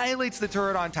annihilates the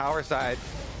turret on tower side.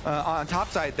 On top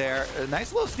side there. A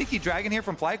nice little sneaky dragon here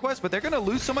from FlyQuest, but they're going to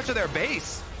lose so much of their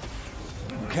base.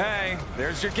 Okay,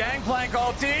 there's your Gangplank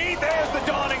ulti. There's the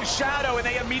Dawning Shadow, and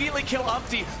they immediately kill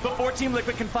UmTi before Team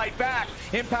Liquid can fight back.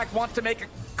 Impact wants to make a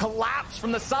collapse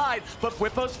from the side, but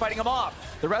Bwipo's fighting him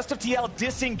off. The rest of TL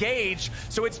disengage,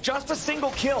 so it's just a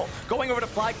single kill going over to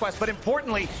FlyQuest, but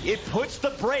importantly, it puts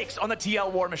the brakes on the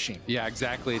TL war machine. Yeah,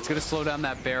 exactly. It's going to slow down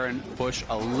that Baron push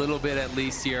a little bit at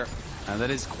least here. That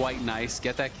is quite nice.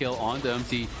 Get that kill onto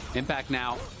UmTi. Impact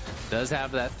now does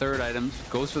have that third item,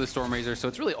 goes for the Storm Razor, so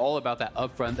it's really all about that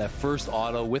upfront, that first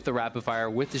auto with the Rapid Fire,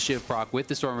 with the Shiv proc, with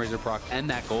the Storm Razor proc, and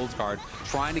that gold card,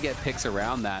 trying to get picks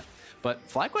around that. But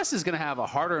FlyQuest is going to have a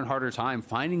harder and harder time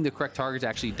finding the correct target to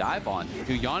actually dive on.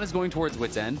 Yeon is going towards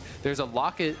Wit's End. There's a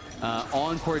Locket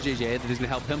on CoreJJ that is going to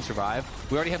help him survive.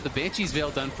 We already have the Banshee's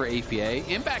Veil done for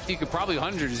APA. Impact, you could probably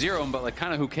 100-0 him, but like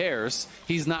kind of who cares?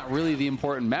 He's not really the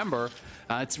important member.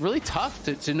 It's really tough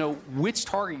to know which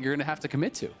target you're going to have to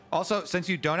commit to. Also, since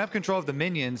you don't have control of the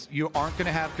minions, you aren't going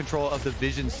to have control of the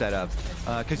vision setup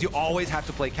because you always have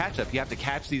to play catch-up. You have to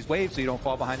catch these waves so you don't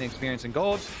fall behind the experience and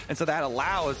gold, and so that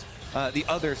allows the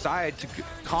other side to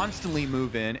constantly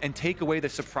move in and take away the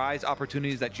surprise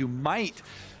opportunities that you might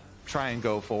try and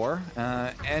go for.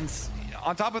 And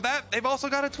on top of that, they've also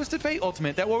got a Twisted Fate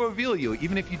ultimate that will reveal you,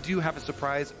 even if you do have a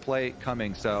surprise play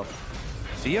coming. So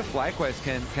see if FlyQuest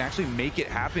can actually make it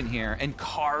happen here and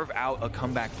carve out a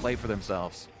comeback play for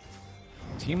themselves.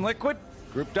 Team Liquid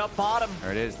grouped up bottom.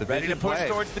 There it is, the ready to push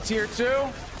towards the tier 2.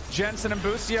 Jensen and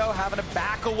Busio having to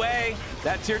back away.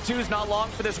 That tier 2 is not long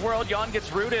for this world. Yeon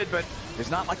gets rooted, but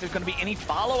it's not like there's going to be any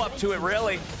follow-up to it,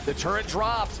 really. The turret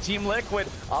drops. Team Liquid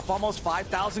up almost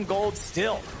 5,000 gold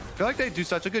still. I feel like they do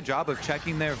such a good job of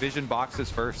checking their vision boxes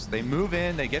first. They move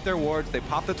in, they get their wards, they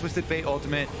pop the Twisted Fate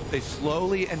ultimate, they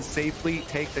slowly and safely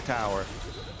take the tower.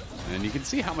 And you can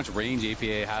see how much range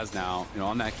APA has now, you know,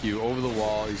 on that Q over the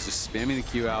wall. He's just spamming the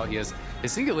Q out. He has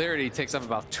his singularity takes up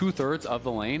about 2/3 of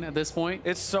the lane at this point.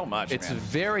 It's so much. It's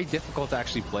very difficult to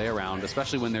actually play around,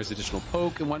 especially when there's additional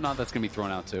poke and whatnot that's going to be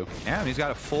thrown out too. Yeah, and he's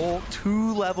got a full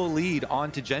 2-level lead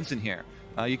onto Jensen here.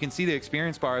 You can see the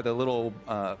experience bar, the little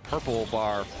purple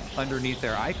bar underneath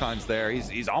their icons there.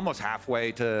 He's almost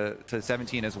halfway to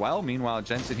 17 as well. Meanwhile,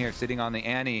 Jensen here sitting on the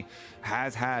Annie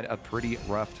has had a pretty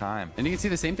rough time. And you can see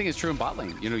the same thing is true in bot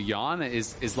lane. You know, Yeon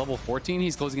is level 14.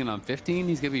 He's closing in on 15.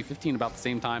 He's going to be 15 about the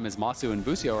same time as Massu and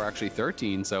Busio are actually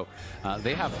 13. So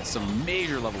they have some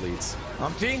major level leads.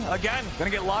 UmTi, again, going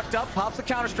to get locked up. Pops the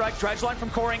counter-strike. Dredge line from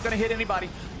Core ain't going to hit anybody.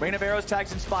 Rain of Arrows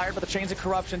tags inspired, but the Chains of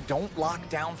Corruption don't lock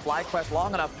down FlyQuest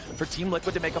long enough for Team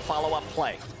Liquid to make a follow-up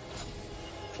play.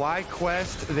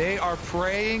 FlyQuest, they are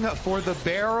praying for the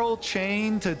barrel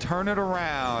chain to turn it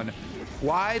around.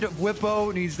 Wide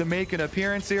Bwipo needs to make an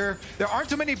appearance here. There aren't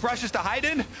too many brushes to hide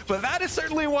in, but that is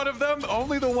certainly one of them.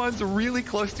 Only the ones really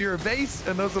close to your base,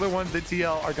 and those are the ones that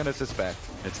TL are going to suspect.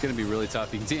 It's going to be really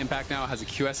tough. You can see Impact now has a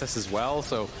QSS as well,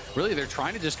 so really they're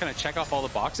trying to just kind of check off all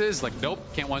the boxes. Like, nope,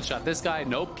 can't one-shot this guy.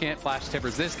 Nope, can't flash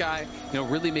tippers this guy. You know,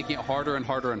 really making it harder and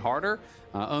harder and harder.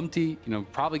 UmTi, you know,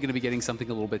 probably going to be getting something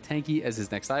a little bit tanky as his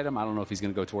next item. I don't know if he's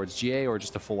going to go towards GA or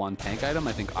just a full-on tank item.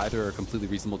 I think either are completely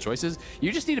reasonable choices.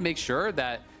 You just need to make sure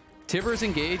that Tibbers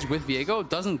engage with Viego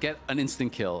doesn't get an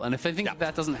instant kill. And if I think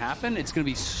that doesn't happen, it's going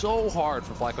to be so hard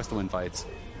for FlyQuest to win fights.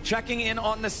 Checking in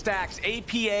on the stacks,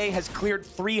 APA has cleared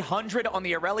 300 on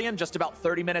the Aurelion just about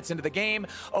 30 minutes into the game.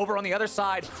 Over on the other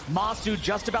side, Massu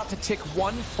just about to tick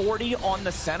 140 on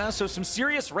the Senna, so some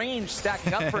serious range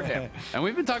stacking up for him. And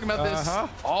we've been talking about this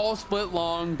all split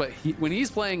long, but when he's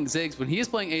playing Ziggs, when he is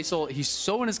playing Azael, he's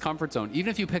so in his comfort zone.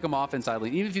 Even if you pick him off inside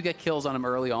lane, even if you get kills on him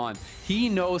early on, he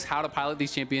knows how to pilot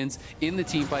these champions in the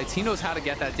team fights. He knows how to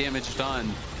get that damage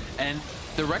done. And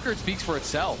the record speaks for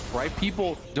itself, right?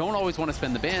 People don't always want to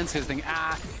spend the bans because they think,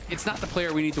 it's not the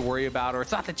player we need to worry about, or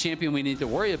it's not the champion we need to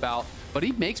worry about, but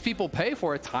he makes people pay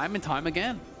for it time and time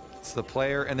again. It's the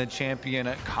player and the champion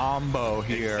combo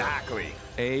here. Exactly.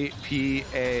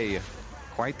 APA,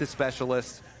 quite the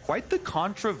specialist, quite the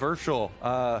controversial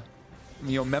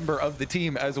member of the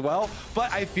team as well.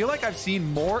 But I feel like I've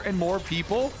seen more and more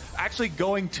people actually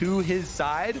going to his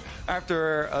side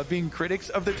after being critics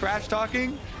of the trash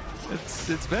talking.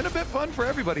 It's been a bit fun for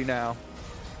everybody now.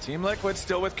 Team Liquid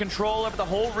still with control of the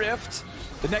whole rift.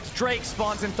 The next Drake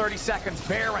spawns in 30 seconds.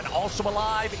 Baron also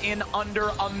alive in under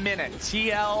a minute.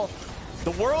 TL,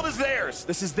 the world is theirs.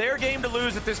 This is their game to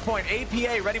lose at this point.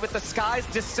 APA ready with the skies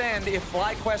descend if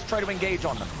FlyQuest try to engage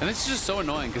on them. And this is just so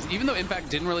annoying because even though Impact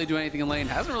didn't really do anything in lane,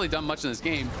 hasn't really done much in this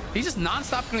game, he's just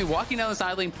nonstop going to be walking down the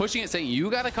side lane, pushing it, saying, you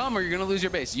got to come or you're going to lose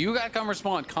your base. You got to come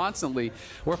respond constantly.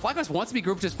 Where FlyQuest wants to be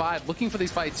grouped as 5, looking for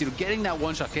these fights, getting that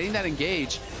one shot, getting that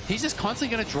engage. He's just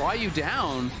constantly going to draw you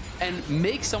down and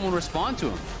make someone respond to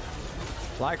him.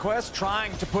 FlyQuest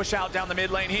trying to push out down the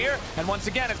mid lane here, and once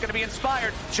again, it's going to be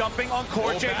Inspired, jumping on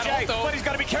CoreJJ, but he's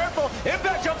got to be careful.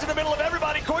 Impact jumps in the middle of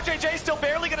everybody. CoreJJ still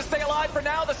barely going to stay alive for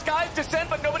now. The skies descend,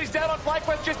 but nobody's down on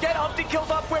FlyQuest just yet. UmTi kills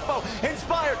off Bwipo.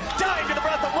 Inspired, dying to the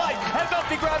breath of life, as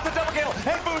UmTi grabs the double kill,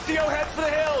 and Busio heads for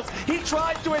the hills. He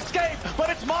tries to escape,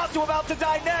 but it's Massu about to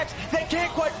die next. They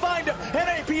can't quite find him, and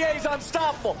APA's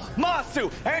unstoppable.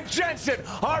 Massu and Jensen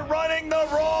are running the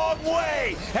wrong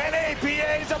way, and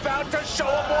APA's about to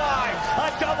show why.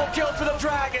 A double kill for the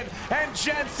Dragon, and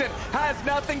Jensen has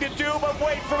nothing to do but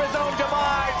wait for his own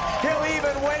demise. He'll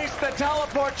even waste the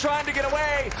teleport trying to get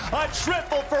away. A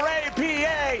triple for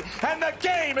APA, and the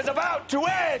game is about to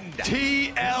end.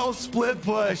 TL split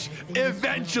push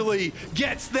eventually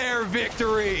gets their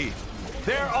victory.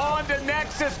 They're on to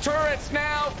Nexus turrets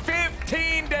now,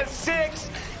 15-6.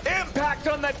 Impact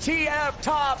on the TF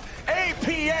top,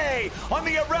 APA on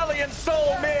the Aurelion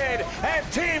Sol mid,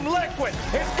 and Team Liquid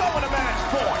is going to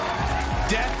match point.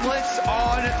 Deathless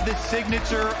on the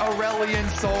signature Aurelion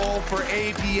Sol for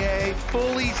APA,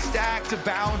 fully stacked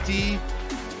bounty.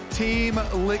 Team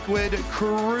Liquid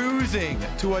cruising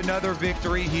to another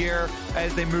victory here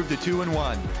as they move to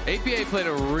 2-1. APA played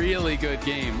a really good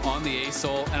game on the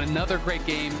Azael, and another great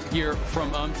game here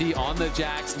from UmTi on the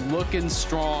Jax, looking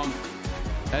strong.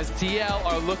 As TL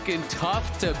are looking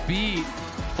tough to beat.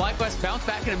 FlyQuest bounced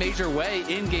back in a major way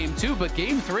in Game 2, but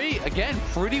Game 3, again,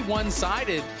 pretty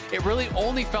one-sided. It really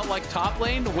only felt like top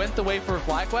lane went the way for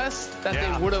FlyQuest that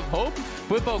they would have hoped.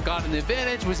 Bwipo got an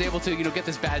advantage, was able to get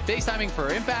this bad base timing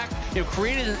for Impact,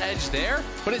 created an edge there,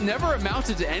 but it never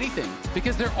amounted to anything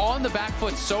because they're on the back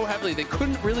foot so heavily. They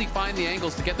couldn't really find the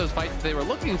angles to get those fights that they were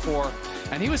looking for,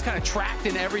 and he was kind of tracked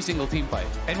in every single team fight.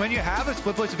 And when you have a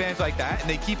split push advantage like that and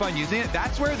they keep on using it,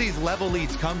 that's where these level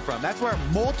leads come from. That's where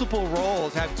multiple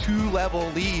roles have 2-level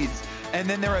leads, and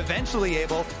then they're eventually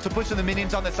able to push in the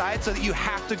minions on the side so that you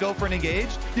have to go for an engage.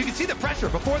 You can see the pressure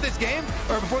before this game,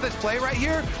 or before this play right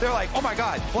here. They're like, oh my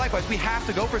god, FlyQuest, we have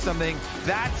to go for something.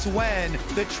 That's when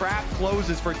the trap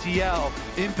closes for TL.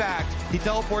 Impact, he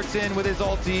teleports in with his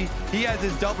ulti. He has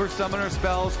his double summoner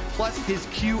spells, plus his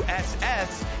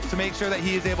QSS to make sure that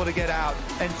he is able to get out,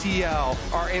 and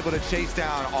TL are able to chase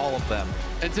down all of them.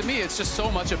 And to me, it's just so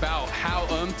much about how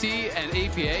UmTi and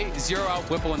APA zero out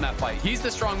Bwipo in that fight. He's the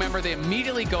strong member. They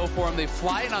immediately go for him. They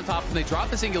fly in on top of him. They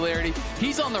drop the singularity.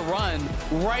 He's on the run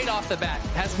right off the bat.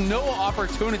 Has no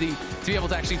opportunity to be able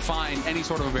to actually find any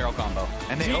sort of a barrel combo.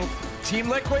 And they Team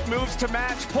Liquid moves to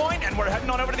match point, and we're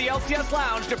heading on over to the LCS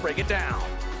Lounge to break it down.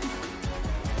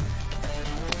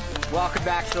 Welcome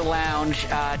back to the lounge.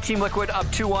 Team Liquid up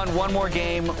 2-1. One more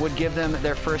game would give them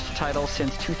their first title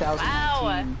since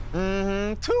 2019.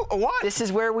 Wow. What? This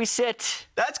is where we sit.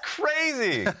 That's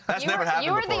crazy. That's never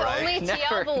happened before, right? You were the only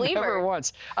TL believer. Never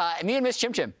once. Me and Miss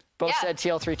Chim Chim both said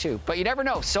TL 3-2. But you never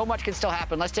know. So much can still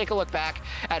happen. Let's take a look back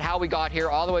at how we got here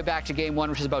all the way back to Game 1,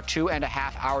 which is about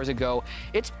 2.5 hours ago.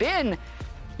 It's been,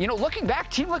 looking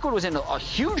back, Team Liquid was in a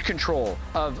huge control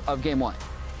of Game 1.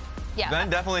 Yeah. Ben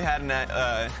definitely had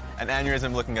an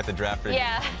aneurysm looking at the draft.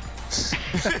 Yeah.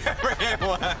 For Game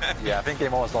 1. Yeah, I think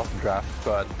Game 1 was lost in draft,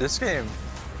 but this game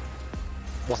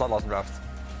was not lost in draft.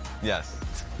 Yes.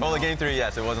 Well, the Game 3,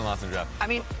 yes, it wasn't lost in draft. I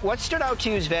mean, what stood out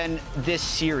to you, Sven, this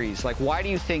series? Like, why do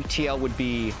you think TL would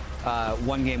be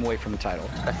one game away from the title?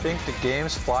 I think the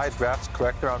games Fly drafts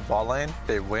correctly on bot lane,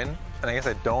 they win, and I guess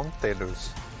they don't, they lose.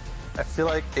 I feel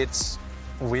like it's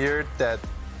weird that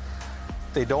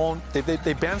they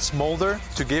ban Smolder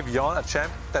to give Yeon a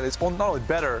champ that is not only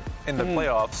better in the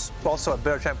playoffs, but also a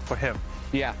better champ for him.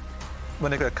 Yeah.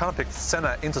 When they could have counterpicked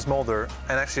Senna into Smolder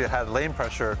and actually had lane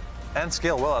pressure and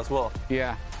scale well as well.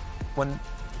 Yeah. And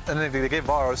then they gave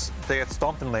Varus, they get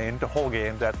stomped in lane the whole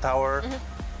game. That tower,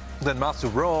 then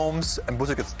Massu roams, and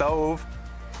Busio gets dove.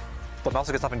 but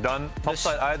Massu gets nothing done. Top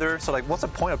side either. So like, what's the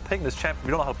point of picking this champ if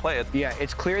we don't know how to play it? Yeah,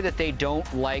 it's clear that they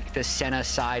don't like the Senna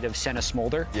side of Senna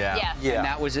Smolder. Yeah. And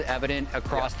that was evident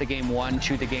across the Game 1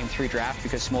 to the Game 3 draft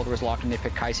because Smolder was locked and they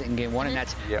picked Kai'Sa in Game 1,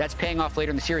 and that's paying off later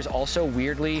in the series. Also,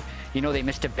 weirdly, you know, they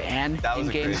missed a ban in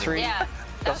Game 3. Yeah.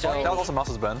 That was also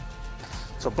Massu's ban.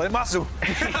 So blame Massu.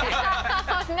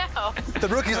 Oh, no. The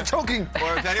rookies are choking.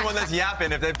 Or if anyone that's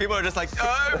yapping, if people are just like,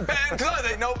 oh,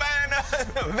 ban, no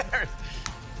ban.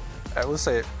 I will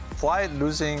say, Fly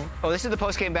losing. Oh, this is the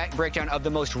post-game breakdown of the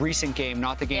most recent game,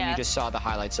 not the game you just saw the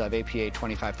highlights of. APA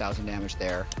 25,000 damage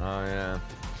there. Oh, yeah.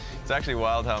 It's actually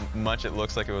wild how much it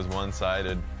looks like it was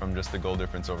one-sided from just the goal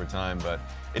difference over time, but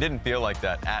it didn't feel like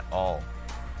that at all.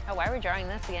 Oh, why are we drawing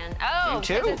this again? Oh, Game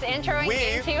 2? because it's introing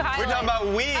Game 2 highlights. We're talking about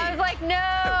we. I was like, no.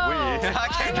 I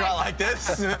can't draw like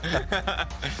this.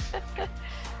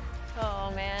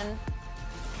 Oh, man.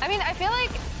 I mean, I feel like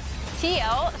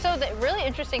TL, so the really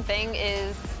interesting thing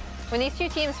is when these two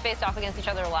teams faced off against each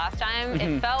other last time,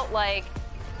 it felt like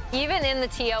even in the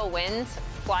TL wins,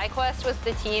 FlyQuest was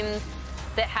the team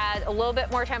that had a little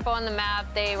bit more tempo on the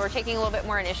map. They were taking a little bit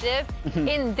more initiative.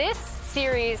 In this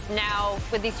series now,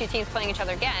 with these two teams playing each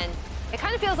other again, it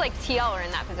kind of feels like TL are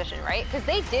in that position, right? Because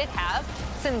they did have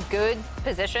some good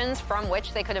positions from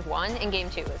which they could have won in Game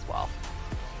 2 as well.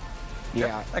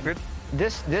 Yeah, agreed.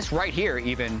 This right here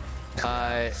even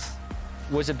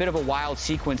was a bit of a wild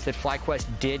sequence that FlyQuest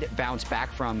did bounce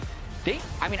back from.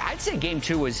 I mean, I'd say Game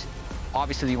 2 was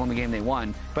obviously the only game they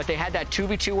won, but they had that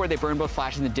 2v2 where they burned both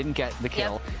flashes and didn't get the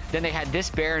kill. Then they had this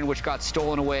Baron, which got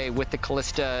stolen away with the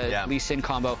Kalista Lee Sin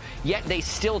combo, yet they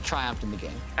still triumphed in the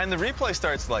game. And the replay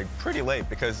starts like pretty late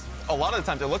because a lot of the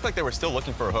times it looked like they were still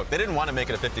looking for a hook. They didn't want to make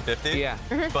it a 50-50. Yeah.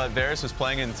 But Varus was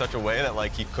playing in such a way that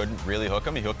like he couldn't really hook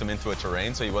him. He hooked him into a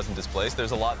terrain so he wasn't displaced.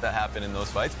 There's a lot that happened in those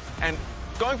fights. And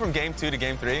going from Game 2 to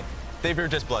Game 3, they were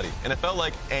just bloody. And it felt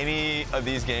like any of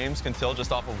these games can tell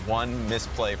just off of one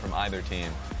misplay from either team,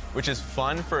 which is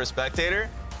fun for a spectator.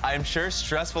 I'm sure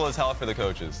stressful as hell for the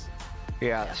coaches.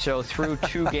 Yeah, so through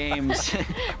 2 games,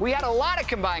 we had a lot of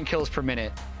combined kills per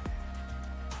minute.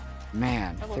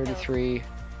 Man, 33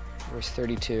 versus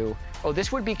 32. Oh,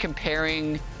 this would be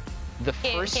comparing the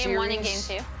first series. Game 1 and Game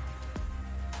 2.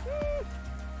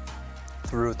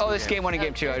 Oh, this Game 1 and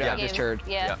Game 2, I just heard.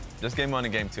 Yeah. Just Game 1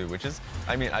 and Game 2, which is,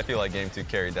 I mean, I feel like Game 2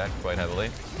 carried that quite heavily.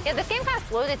 Yeah, this game kind of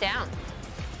slowed it down,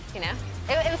 you know?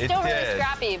 It was still really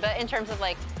scrappy, but in terms of,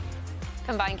 like,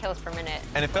 combined kills per minute.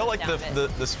 And it felt like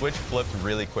the switch flipped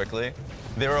really quickly.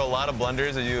 There were a lot of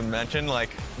blunders, as you mentioned, like,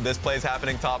 this play's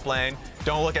happening top lane.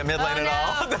 Don't look at mid lane at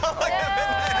all. Don't look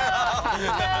at mid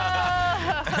lane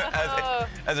at all.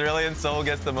 As Aurelion Sol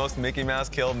gets the most Mickey Mouse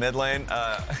kill mid lane.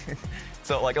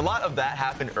 So, like, a lot of that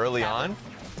happened early on.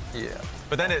 Yeah.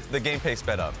 But then the game pace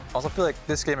sped up. I also feel like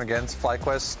this game against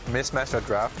FlyQuest mismatched their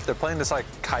draft. They're playing this, like,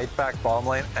 kite back bottom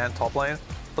lane and top lane,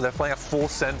 but they're playing a full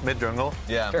send mid jungle.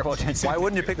 Yeah. Why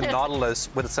wouldn't you pick the Nautilus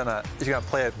with the Senna if you're going to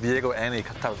play a Viego and any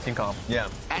type of team comp? Yeah.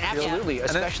 And absolutely,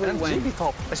 especially when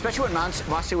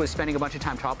Massu was spending a bunch of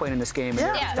time top lane in this game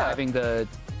and driving the...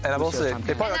 And I will say,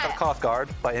 they probably got caught off guard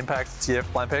by Impact, CF,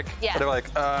 blind pick. Yeah. But they were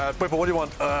like, Bwipo, what do you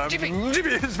want?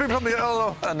 GP, it's something, I don't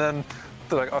know. And then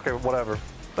they're like, okay, whatever.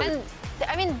 But and,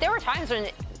 I mean, there were times when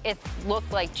it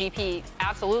looked like GP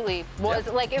absolutely was,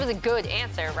 like, it was a good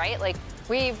answer, right? Like,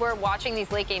 we were watching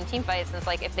these late game team fights, and it's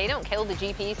like, if they don't kill the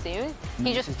GP soon,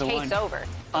 he just takes over.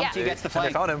 UmTi gets the flank.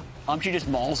 They found him. UmTi just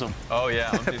mauls him. Oh, yeah.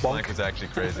 UmTi's flank was actually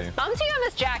crazy. UmTi on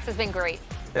this Jax has been great.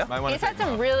 Yeah. He's had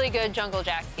some really good jungle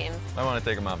Jax games. I want to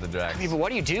take him off the Jax. I mean, but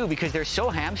what do you do? Because they're so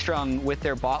hamstrung with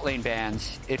their bot lane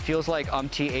bans. It feels like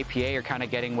UmTi, APA are kind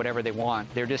of getting whatever they want.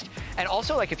 They're just, and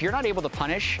also, like, if you're not able to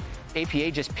punish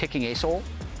APA just picking Azael,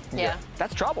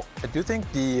 that's trouble. I do think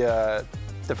the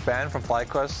ban from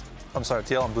FlyQuest, I'm sorry,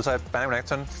 TL on blue side, banning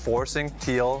Renekton, forcing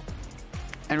TL.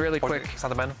 And really quick,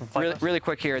 really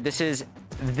quick here, this is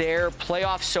their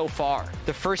playoffs so far.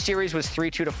 The first series was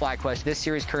 3-2 to FlyQuest. This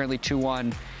series currently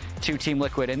 2-1 to Team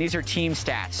Liquid, and these are team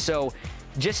stats. So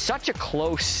just such a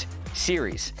close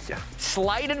series. Yeah.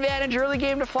 Slight advantage early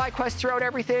game to FlyQuest throughout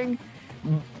everything.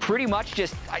 Pretty much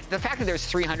just the fact that there's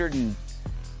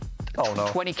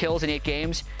 320 kills in 8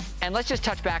 games. And let's just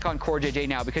touch back on CoreJJ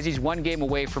now because he's 1 game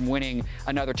away from winning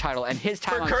another title. And his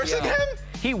time on cursing him?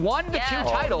 He won the 2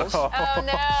 titles. Oh,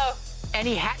 no. And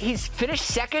he's finished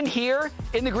second here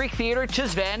in the Greek theater to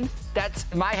Sven. That's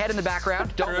my head in the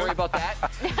background. Don't worry about that.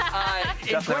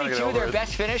 In 22, their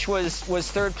best finish was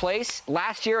 3rd place.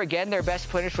 Last year, again, their best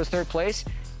finish was 3rd place.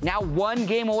 Now 1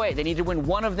 game away. They need to win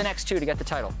 1 of the next 2 to get the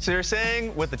title. So you're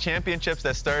saying with the championships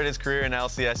that started his career in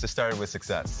LCS, it started with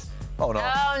success? Oh, no.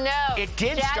 Oh, no. It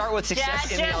did start with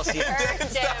success in the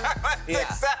LCS. Yeah.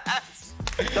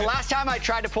 The last time I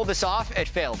tried to pull this off, it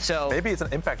failed. So Maybe it's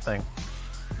an impact thing.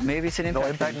 maybe it's an impact. No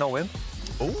impact, no win.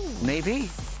 Maybe.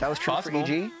 That was true Possible.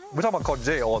 for EG. We talk about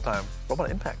CoreJJ all the time. What about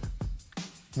impact?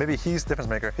 Maybe he's difference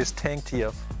maker. His tank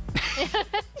TF.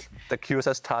 The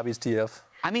QSS Tabi's TF.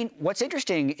 I mean, what's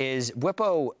interesting is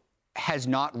Bwipo has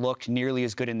not looked nearly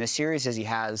as good in this series as he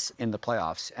has in the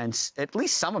playoffs. And at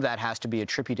least some of that has to be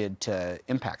attributed to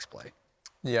Impact's play.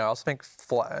 Yeah, I also think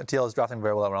TL is drafting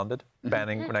very well rounded.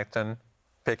 Banning Renekton,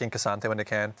 picking Cassante when they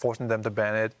can, forcing them to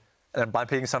ban it, and then blind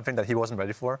picking something that he wasn't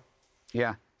ready for.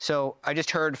 Yeah. So I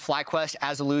just heard FlyQuest,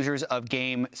 as the losers of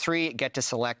Game 3, get to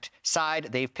select side.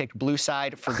 They've picked blue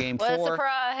side for Game 4. What a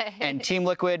surprise. And Team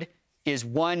Liquid is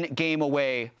 1 game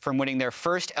away from winning their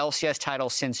first LCS title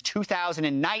since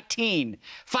 2019.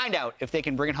 Find out if they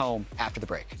can bring it home after the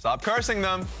break. Stop cursing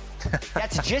them.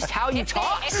 That's just how you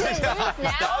talk. If they lose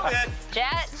now,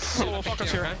 Jet.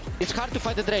 Focus here. It's hard to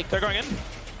fight the Drake. They're going in.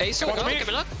 Ace, Watch me.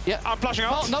 Yeah. I'm flashing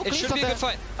out. No, It should be a good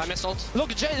fight. I missed ult.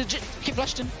 Look, he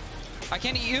flashed in. I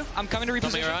can't eat you. I'm coming to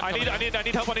reposition. I need help.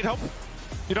 I need help.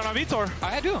 You don't have it, or?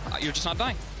 I do. You're just not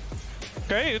dying.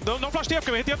 Okay, no flash TF.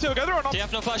 Can we hit TF together or not?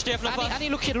 TF, no flash. TF, no flash. Annie,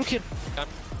 look here.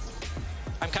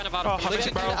 I'm kind of out Oh, of I'm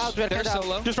missing barrels. They're so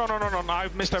low. Just run.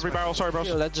 I've missed every barrel. Sorry, bros.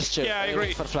 Let's just chill. Yeah, I agree.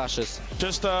 Wait for flashes.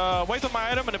 Just wait on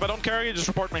my item, and if I don't carry, just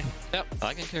report me. Yep,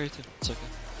 I can carry too. It's okay.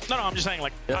 No, I'm just saying,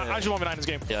 like, I just want to 9 this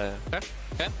game. Yeah.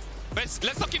 Okay.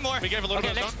 Let's look in more. We gave a little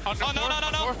bit of Oh,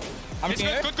 no. It's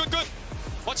good.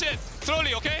 Watch it.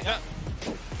 Slowly, okay? Yeah.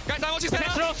 Guys, I want you to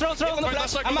stand up. Throw.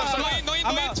 I'm out.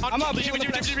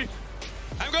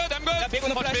 I'm good. Yeah, big on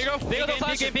the flash. Viego, no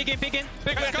flash. Big in. Big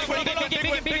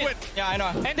win. Yeah, I know.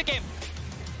 End the game.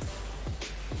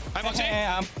 I'm watching.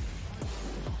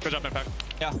 Good job, Impact.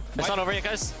 Yeah. It's not over yet,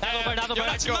 guys. Not over.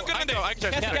 Let's go. I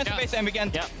can Get to base and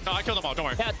begin. Yeah. No, I killed them all. Don't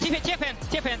worry. Yeah, TP.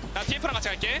 TF랑 같이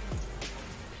갈게.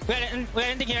 We're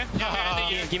ending here.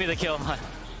 Give me the kill.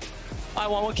 I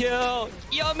want 1 kill.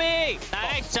 Yummy.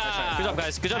 Nice job. Good job,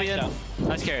 guys. Good job, Ian.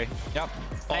 Nice carry. Yep.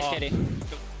 Nice carry.